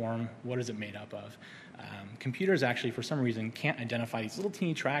system form? What is it made up of? Computers actually, for some reason, can't identify these little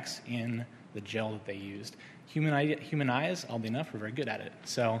teeny tracks in the gel that they used. Human eyes, oddly enough, are very good at it.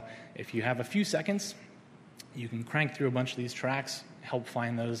 So if you have a few seconds, you can crank through a bunch of these tracks, help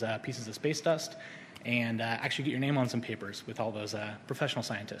find those pieces of space dust, and actually get your name on some papers with all those professional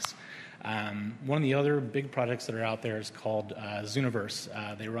scientists. One of the other big projects that are out there is called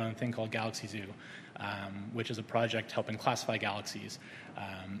Zooniverse. They run a thing called Galaxy Zoo, which is a project helping classify galaxies.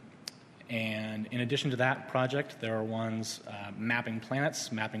 And in addition to that project, there are ones mapping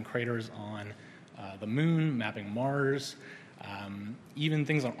planets, mapping craters on the moon, mapping Mars, even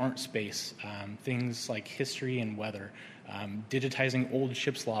things that aren't space, things like history and weather, digitizing old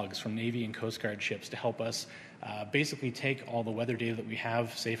ship's logs from Navy and Coast Guard ships to help us basically take all the weather data that we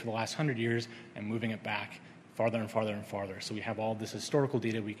have, say, for the last 100 years, and moving it back farther and farther and farther. So we have all this historical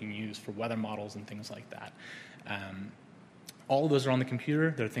data we can use for weather models and things like that. All of those are on the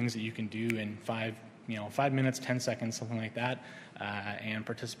computer. They're things that you can do in 5 minutes, 10 seconds, something like that, and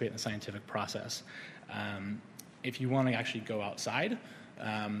participate in the scientific process. If you want to actually go outside,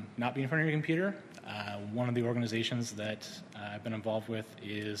 not be in front of your computer, one of the organizations that I've been involved with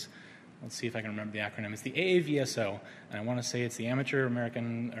is, let's see if I can remember the acronym, it's the AAVSO, and I want to say it's the Amateur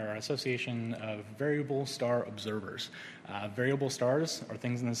American or Association of Variable Star Observers. Variable stars are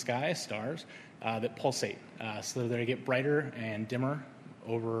things in the sky, stars, that pulsate, so that they get brighter and dimmer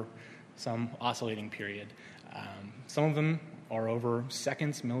over some oscillating period. Some of them are over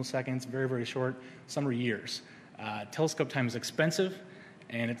seconds, milliseconds, very short. Some are years. Telescope time is expensive,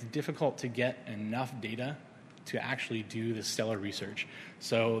 and it's difficult to get enough data to actually do the stellar research.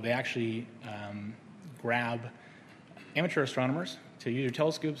 So they actually grab amateur astronomers to use your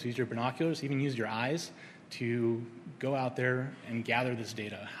telescopes, use your binoculars, even use your eyes to go out there and gather this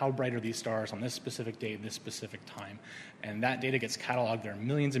data. How bright are these stars on this specific day, this specific time? And that data gets cataloged. There are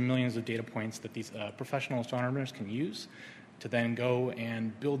millions and millions of data points that these professional astronomers can use to then go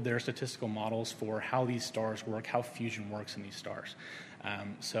and build their statistical models for how these stars work, how fusion works in these stars.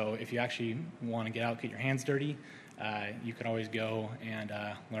 So if you actually want to get out, get your hands dirty, you can always go and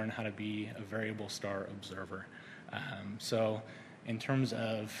learn how to be a variable star observer. So in terms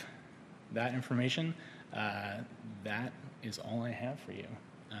of that information, that is all I have for you.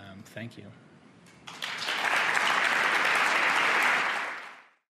 Thank you.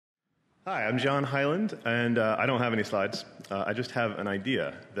 Hi, I'm John Hyland, and I don't have any slides. I just have an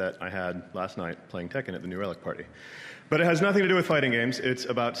idea that I had last night playing Tekken at the New Relic party. But it has nothing to do with fighting games. It's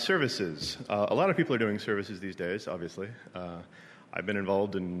about services. A lot of people are doing services these days, obviously. I've been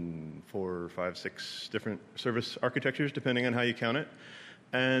involved in 4, 5, 6 different service architectures, depending on how you count it.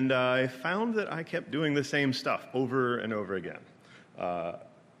 And I found that I kept doing the same stuff over and over again.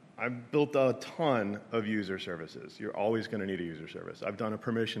 I've built a ton of user services. You're always going to need a user service. I've done a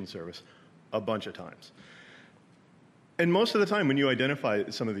permission service a bunch of times. And most of the time when you identify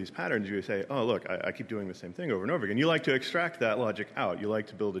some of these patterns, you say, oh, look, I keep doing the same thing over and over again. You like to extract that logic out. You like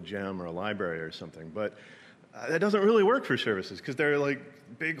to build a gem or a library or something. But That doesn't really work for services because they're like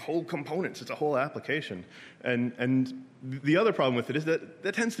big whole components. It's a whole application. And the other problem with it is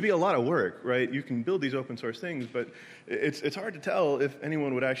that tends to be a lot of work, right? You can build these open source things, but it's hard to tell if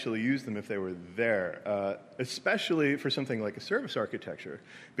anyone would actually use them if they were there, especially for something like a service architecture,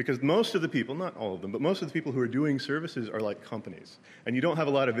 because most of the people, not all of them, but most of the people who are doing services are like companies, and you don't have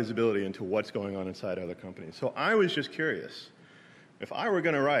a lot of visibility into what's going on inside other companies. So I was just curious, if I were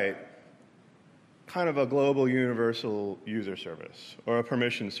going to write kind of a global universal user service or a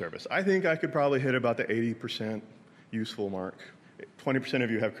permission service, I think I could probably hit about the 80% useful mark. 20% of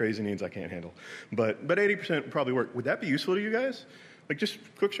you have crazy needs I can't handle. But 80% would probably work. Would that be useful to you guys? Like, just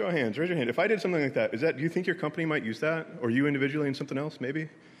quick show of hands, raise your hand. If I did something like that, do you think your company might use that? Or you individually in something else, maybe? A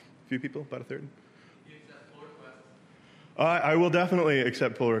few people, about a third? You accept pull requests? I will definitely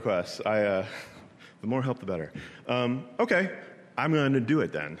accept pull requests. The more help, the better. Okay. I'm going to do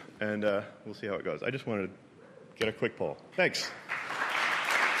it then, and we'll see how it goes. I just wanted to get a quick poll. Thanks.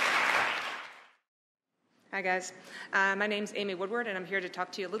 Hi, guys. My name's Amy Woodward, and I'm here to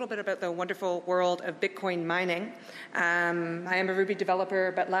talk to you a little bit about the wonderful world of Bitcoin mining. I am a Ruby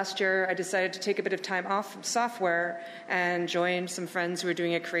developer, but last year I decided to take a bit of time off from software and join some friends who were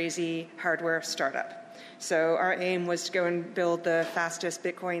doing a crazy hardware startup. So our aim was to go and build the fastest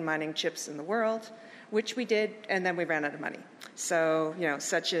Bitcoin mining chips in the world, which we did, and then we ran out of money. So,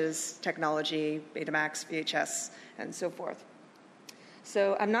 such as technology, Betamax, VHS, and so forth.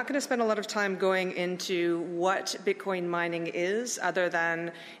 So I'm not going to spend a lot of time going into what Bitcoin mining is, other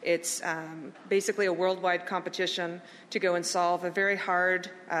than it's basically a worldwide competition to go and solve a very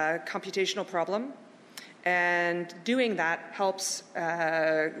hard computational problem. And doing that helps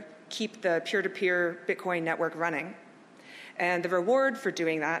keep the peer-to-peer Bitcoin network running. And the reward for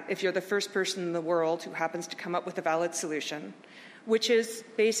doing that, if you're the first person in the world who happens to come up with a valid solution, which is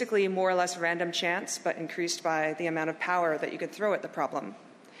basically more or less random chance, but increased by the amount of power that you could throw at the problem.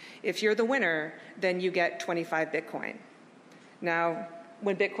 If you're the winner, then you get 25 Bitcoin. Now,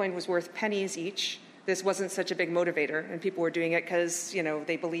 when Bitcoin was worth pennies each, this wasn't such a big motivator, and people were doing it because,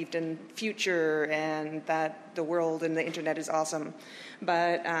 they believed in future and that the world and the internet is awesome.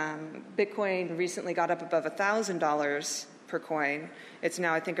 But Bitcoin recently got up above $1,000 per coin. It's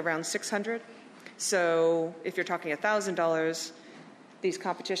now, I think, around 600. So if you're talking $1,000, these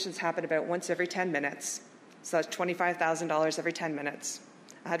competitions happen about once every 10 minutes. So that's $25,000 every 10 minutes,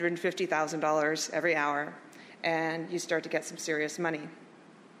 $150,000 every hour, and you start to get some serious money.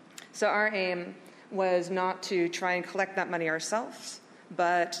 So our aim was not to try and collect that money ourselves,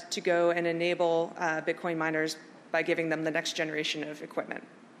 but to go and enable Bitcoin miners by giving them the next generation of equipment.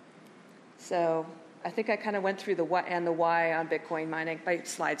 So I think I kind of went through the what and the why on Bitcoin mining. My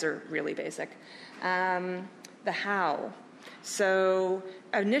slides are really basic. The how. So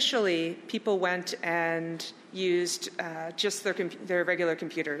initially, people went and used just their regular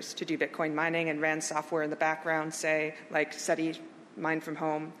computers to do Bitcoin mining and ran software in the background, say, like SETI, Mine from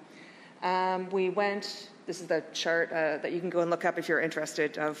Home. This is the chart that you can go and look up if you're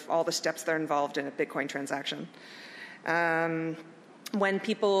interested, of all the steps that are involved in a Bitcoin transaction. When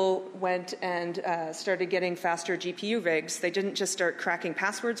people went and started getting faster GPU rigs, they didn't just start cracking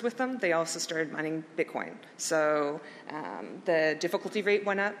passwords with them, they also started mining Bitcoin. So the difficulty rate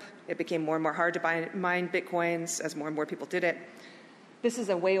went up. It became more and more hard to mine Bitcoins as more and more people did it. This is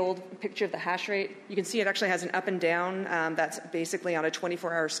a way old picture of the hash rate. You can see it actually has an up and down that's basically on a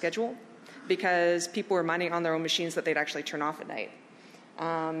 24-hour schedule, because people were mining on their own machines that they'd actually turn off at night.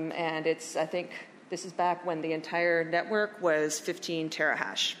 And I think this is back when the entire network was 15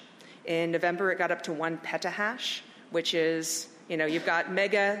 terahash. In November, it got up to 1 petahash, which is, you've got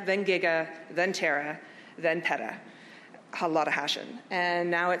mega, then giga, then tera, then peta. A lot of hashing.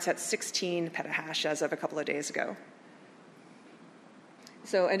 And now it's at 16 petahash as of a couple of days ago.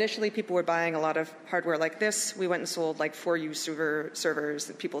 So initially, people were buying a lot of hardware like this. We went and sold like 4U servers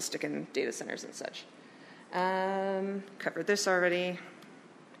that people stick in data centers and such. Covered this already.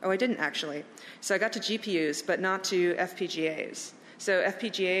 Oh, I didn't actually. So I got to GPUs, but not to FPGAs. So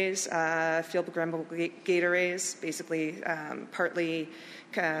FPGAs, field programmable gate arrays, basically partly,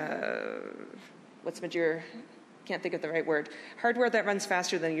 can't think of the right word, hardware that runs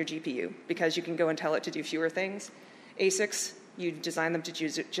faster than your GPU, because you can go and tell it to do fewer things. ASICs, you design them to do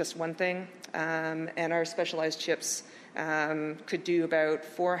just one thing, and our specialized chips could do about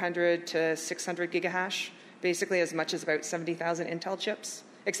 400 to 600 gigahash, basically as much as about 70,000 Intel chips,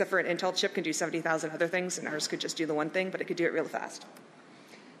 except for an Intel chip can do 70,000 other things, and ours could just do the one thing, but it could do it real fast.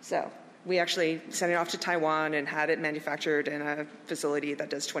 So we actually sent it off to Taiwan and had it manufactured in a facility that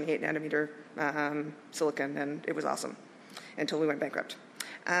does 28 nanometer silicon, and it was awesome until we went bankrupt.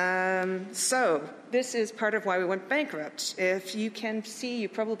 So this is part of why we went bankrupt. If you can see, you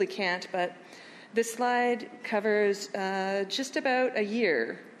probably can't, but this slide covers just about a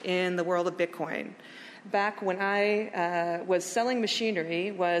year in the world of Bitcoin. Back when I was selling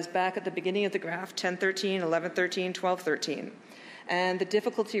machinery was back at the beginning of the graph, 10.13, 11.13, 12.13. And the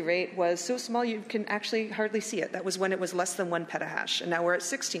difficulty rate was so small you can actually hardly see it. That was when it was less than 1 petahash, and now we're at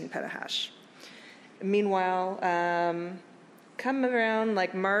 16 petahash. Meanwhile, come around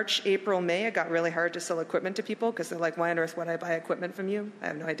like March, April, May, it got really hard to sell equipment to people because they're like, why on earth would I buy equipment from you? I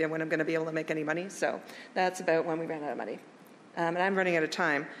have no idea when I'm going to be able to make any money. So that's about when we ran out of money. And I'm running out of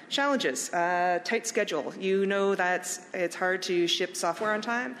time. Challenges, tight schedule. You know that it's hard to ship software on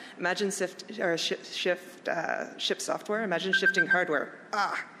time. Imagine ship software. Imagine shifting hardware.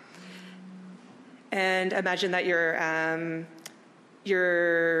 And imagine that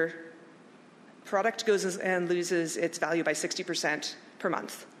your product goes and loses its value by 60% per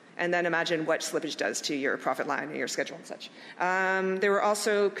month. And then imagine what slippage does to your profit line and your schedule and such. There were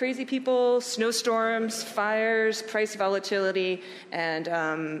also crazy people, snowstorms, fires, price volatility, and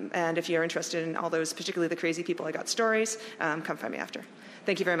if you're interested in all those, particularly the crazy people, I got stories. Come find me after.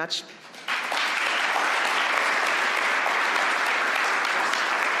 Thank you very much.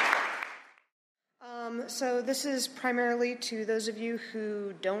 So this is primarily to those of you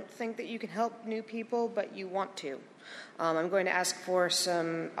who don't think that you can help new people, but you want to. I'm going to ask for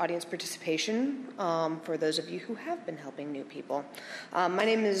some audience participation for those of you who have been helping new people. My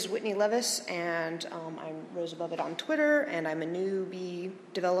name is Whitney Levis, and I'm Rose Above It on Twitter, and I'm a newbie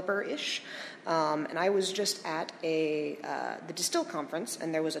developer-ish. And I was just at the Distill conference,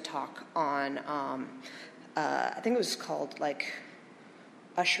 and there was a talk on, I think it was called like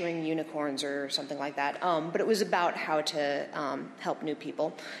ushering unicorns or something like that. But it was about how to help new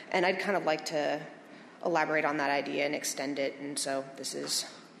people. And I'd kind of like to elaborate on that idea and extend it. And so this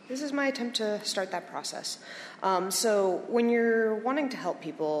is my attempt to start that process. So when you're wanting to help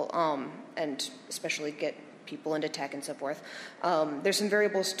people, and especially get people into tech and so forth, there's some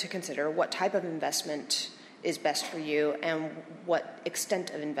variables to consider. What type of investment is best for you and what extent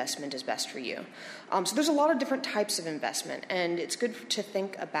of investment is best for you. So there's a lot of different types of investment, and it's good to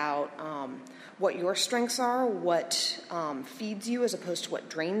think about what your strengths are, what feeds you as opposed to what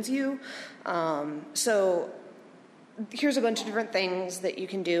drains you. So here's a bunch of different things that you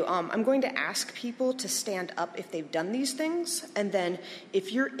can do. I'm going to ask people to stand up if they've done these things, and then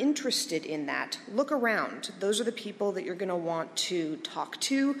if you're interested in that, look around. Those are the people that you're going to want to talk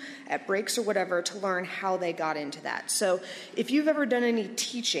to at breaks or whatever to learn how they got into that. So if you've ever done any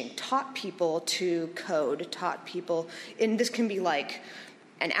teaching, taught people to code, taught people, and this can be like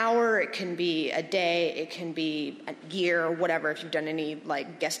an hour, it can be a day, it can be a year, whatever, if you've done any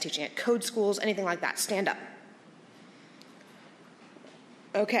like guest teaching at code schools, anything like that, stand up.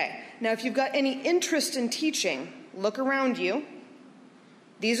 Okay, now if you've got any interest in teaching, look around you.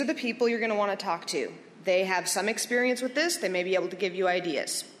 These are the people you're going to want to talk to. They have some experience with this. They may be able to give you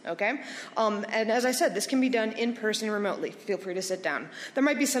ideas, okay? And as I said, this can be done in person or remotely. Feel free to sit down. There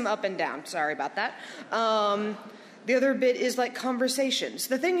might be some up and down. Sorry about that. The other bit is like conversations.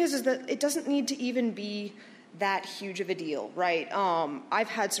 The thing is that it doesn't need to even be that huge of a deal, right? I've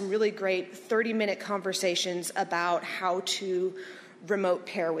had some really great 30-minute conversations about how to remote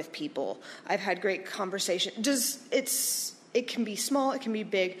pair with people. I've had great conversations. It can be small, it can be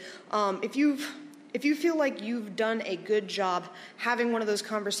big. If you feel like you've done a good job having one of those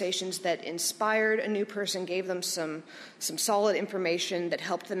conversations that inspired a new person, gave them some solid information that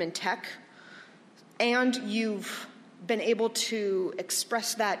helped them in tech, and you've been able to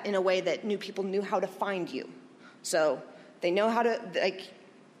express that in a way that new people knew how to find you. So they know how to,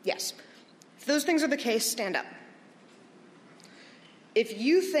 yes. If those things are the case, stand up. If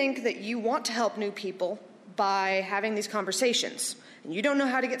you think that you want to help new people by having these conversations, and you don't know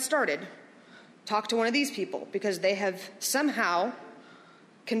how to get started, talk to one of these people, because they have somehow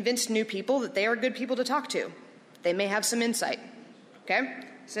convinced new people that they are good people to talk to. They may have some insight. Okay?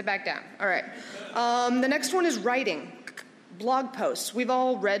 Sit back down. All right. The next one is writing. Blog posts. We've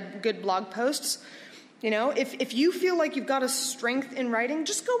all read good blog posts. You know, if you feel like you've got a strength in writing,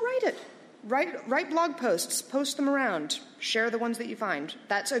 just go write it. Write blog posts, post them around, share the ones that you find.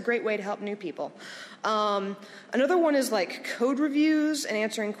 That's a great way to help new people. Another one is like code reviews and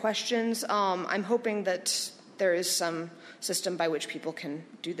answering questions. I'm hoping that there is some system by which people can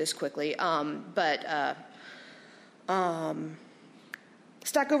do this quickly.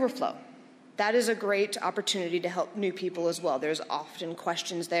 Stack Overflow. That is a great opportunity to help new people as well. There's often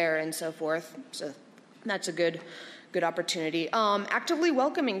questions there and so forth. So that's a good opportunity. Actively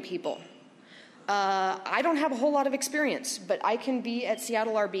welcoming people. I don't have a whole lot of experience, but I can be at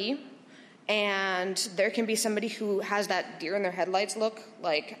Seattle RB, and there can be somebody who has that deer in their headlights look,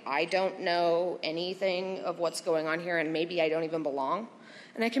 like I don't know anything of what's going on here, and maybe I don't even belong.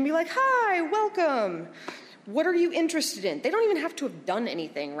 And I can be like, hi, welcome. What are you interested in? They don't even have to have done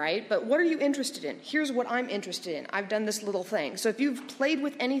anything, right? But what are you interested in? Here's what I'm interested in. I've done this little thing. So if you've played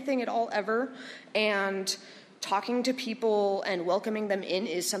with anything at all ever, and talking to people and welcoming them in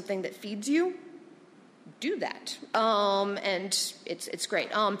is something that feeds you, do that. And it's great.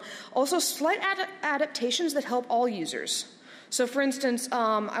 Also, slight adaptations that help all users. So for instance,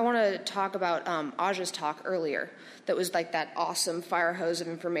 I want to talk about Aja's talk earlier. That was like that awesome fire hose of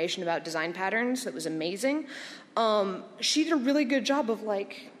information about design patterns. That was amazing. She did a really good job of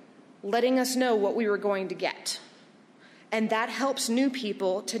like letting us know what we were going to get. And that helps new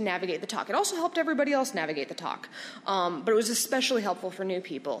people to navigate the talk. It also helped everybody else navigate the talk, but it was especially helpful for new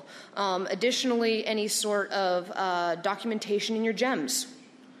people. Additionally, any sort of documentation in your gems,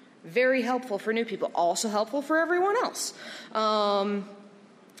 very helpful for new people, also helpful for everyone else.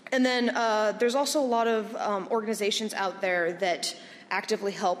 And then there's also a lot of organizations out there that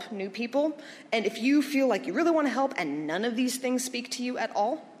actively help new people. And if you feel like you really want to help and none of these things speak to you at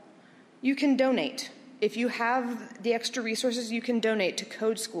all, you can donate. If you have the extra resources, you can donate to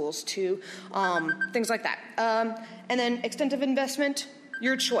code schools, to things like that. And then extent of investment,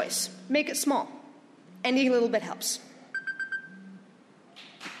 your choice. Make it small. Any little bit helps.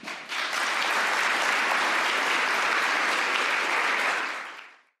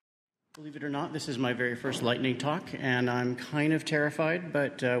 Believe it or not, this is my very first lightning talk, and I'm kind of terrified,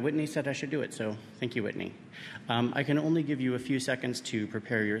 but Whitney said I should do it, so thank you, Whitney. I can only give you a few seconds to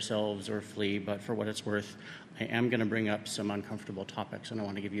prepare yourselves or flee, but for what it's worth, I am going to bring up some uncomfortable topics, and I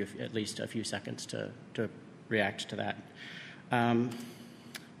want to give you at least a few seconds to react to that.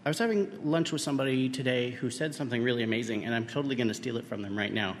 I was having lunch with somebody today who said something really amazing, and I'm totally going to steal it from them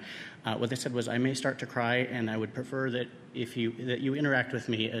right now. What they said was, I may start to cry, and I would prefer that you interact with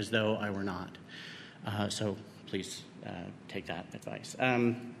me as though I were not. So please take that advice.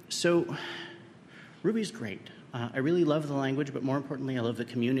 So Ruby's great. I really love the language, but more importantly, I love the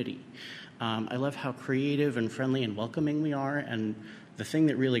community. I love how creative and friendly and welcoming we are, and the thing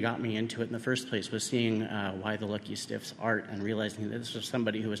that really got me into it in the first place was seeing Why the Lucky Stiff's art and realizing that this was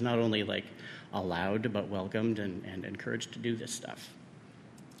somebody who was not only like allowed but welcomed and encouraged to do this stuff.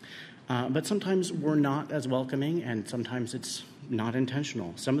 But sometimes we're not as welcoming, and sometimes it's not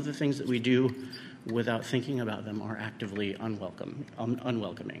intentional. Some of the things that we do without thinking about them are actively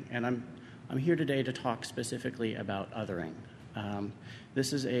unwelcoming. And I'm here today to talk specifically about othering.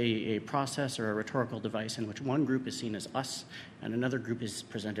 This is a process or a rhetorical device in which one group is seen as us and another group is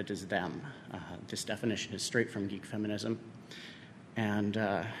presented as them. This definition is straight from geek feminism. And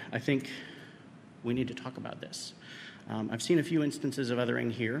I think we need to talk about this. I've seen a few instances of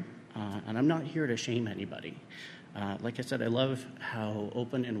othering here, and I'm not here to shame anybody. Like I said, I love how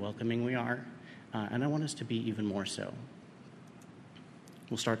open and welcoming we are, and I want us to be even more so.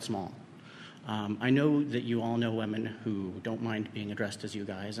 We'll start small. I know that you all know women who don't mind being addressed as you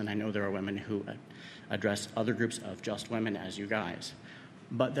guys, and I know there are women who address other groups of just women as you guys.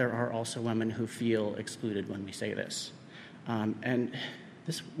 But there are also women who feel excluded when we say this. And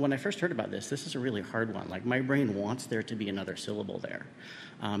when I first heard about this is a really hard one. Like, my brain wants there to be another syllable there.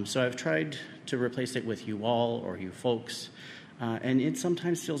 So I've tried to replace it with you all or you folks, and it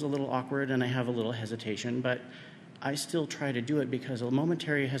sometimes feels a little awkward and I have a little hesitation, but I still try to do it because a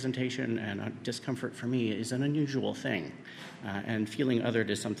momentary hesitation and discomfort for me is an unusual thing, and feeling othered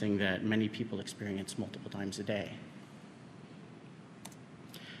is something that many people experience multiple times a day.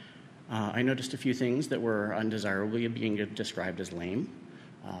 I noticed a few things that were undesirably being described as lame.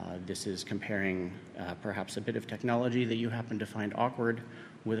 This is comparing perhaps a bit of technology that you happen to find awkward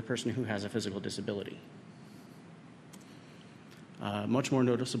with a person who has a physical disability. Much more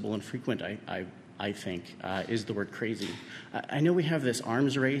noticeable and frequent, I think, is the word crazy. I know we have this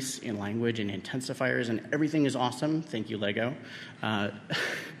arms race in language and intensifiers, and everything is awesome. Thank you, Lego.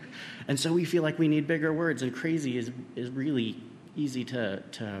 And so we feel like we need bigger words, and crazy is really easy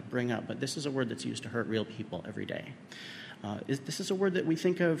to bring up, but this is a word that's used to hurt real people every day. This is a word that we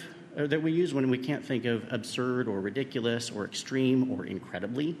think of, or that we use when we can't think of absurd or ridiculous or extreme or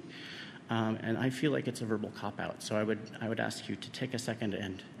incredibly. And I feel like it's a verbal cop-out. So I would ask you to take a second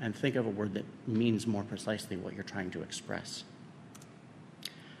and think of a word that means more precisely what you're trying to express.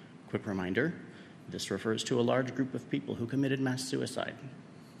 Quick reminder, this refers to a large group of people who committed mass suicide.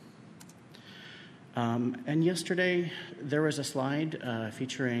 And yesterday, there was a slide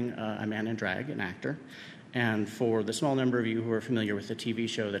featuring a man in drag, an actor, And for the small number of you who are familiar with the TV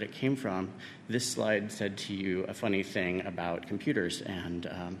show that it came from, this slide said to you a funny thing about computers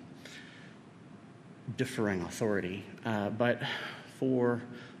and deferring authority. But for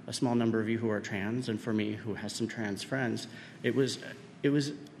a small number of you who are trans, and for me who has some trans friends, it was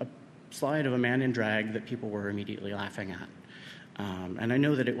a slide of a man in drag that people were immediately laughing at. And I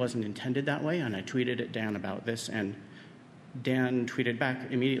know that it wasn't intended that way, and I tweeted at Dan about this, and Dan tweeted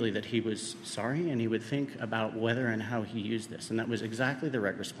back immediately that he was sorry and he would think about whether and how he used this, and that was exactly the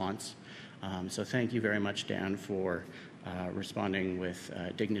right response. So thank you very much, Dan, for responding with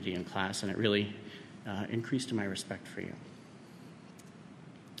dignity and class, and it really increased my respect for you.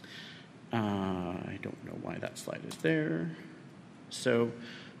 I don't know why that slide is there. So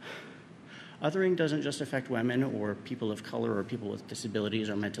othering doesn't just affect women or people of color or people with disabilities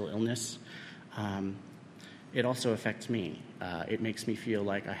or mental illness. It also affects me. It makes me feel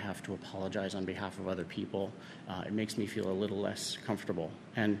like I have to apologize on behalf of other people. It makes me feel a little less comfortable.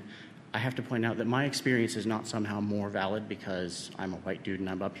 And I have to point out that my experience is not somehow more valid because I'm a white dude and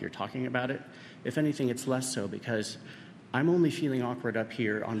I'm up here talking about it. If anything, it's less so because I'm only feeling awkward up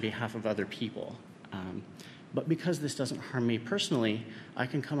here on behalf of other people. But because this doesn't harm me personally, I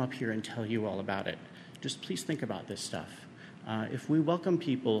can come up here and tell you all about it. Just please think about this stuff. If we welcome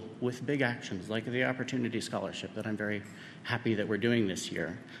people with big actions, like the Opportunity Scholarship that I'm very happy that we're doing this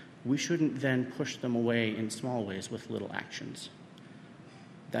year, we shouldn't then push them away in small ways with little actions.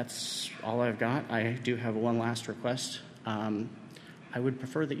 That's all I've got. I do have one last request. I would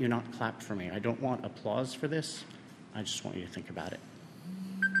prefer that you not clap for me. I don't want applause for this. I just want you to think about it.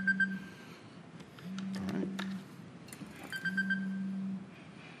 All right.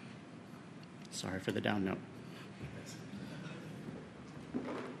 Sorry for the down note.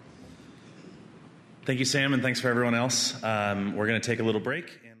 Thank you, Sam, and thanks for everyone else. We're going to take a little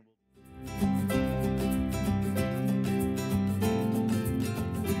break.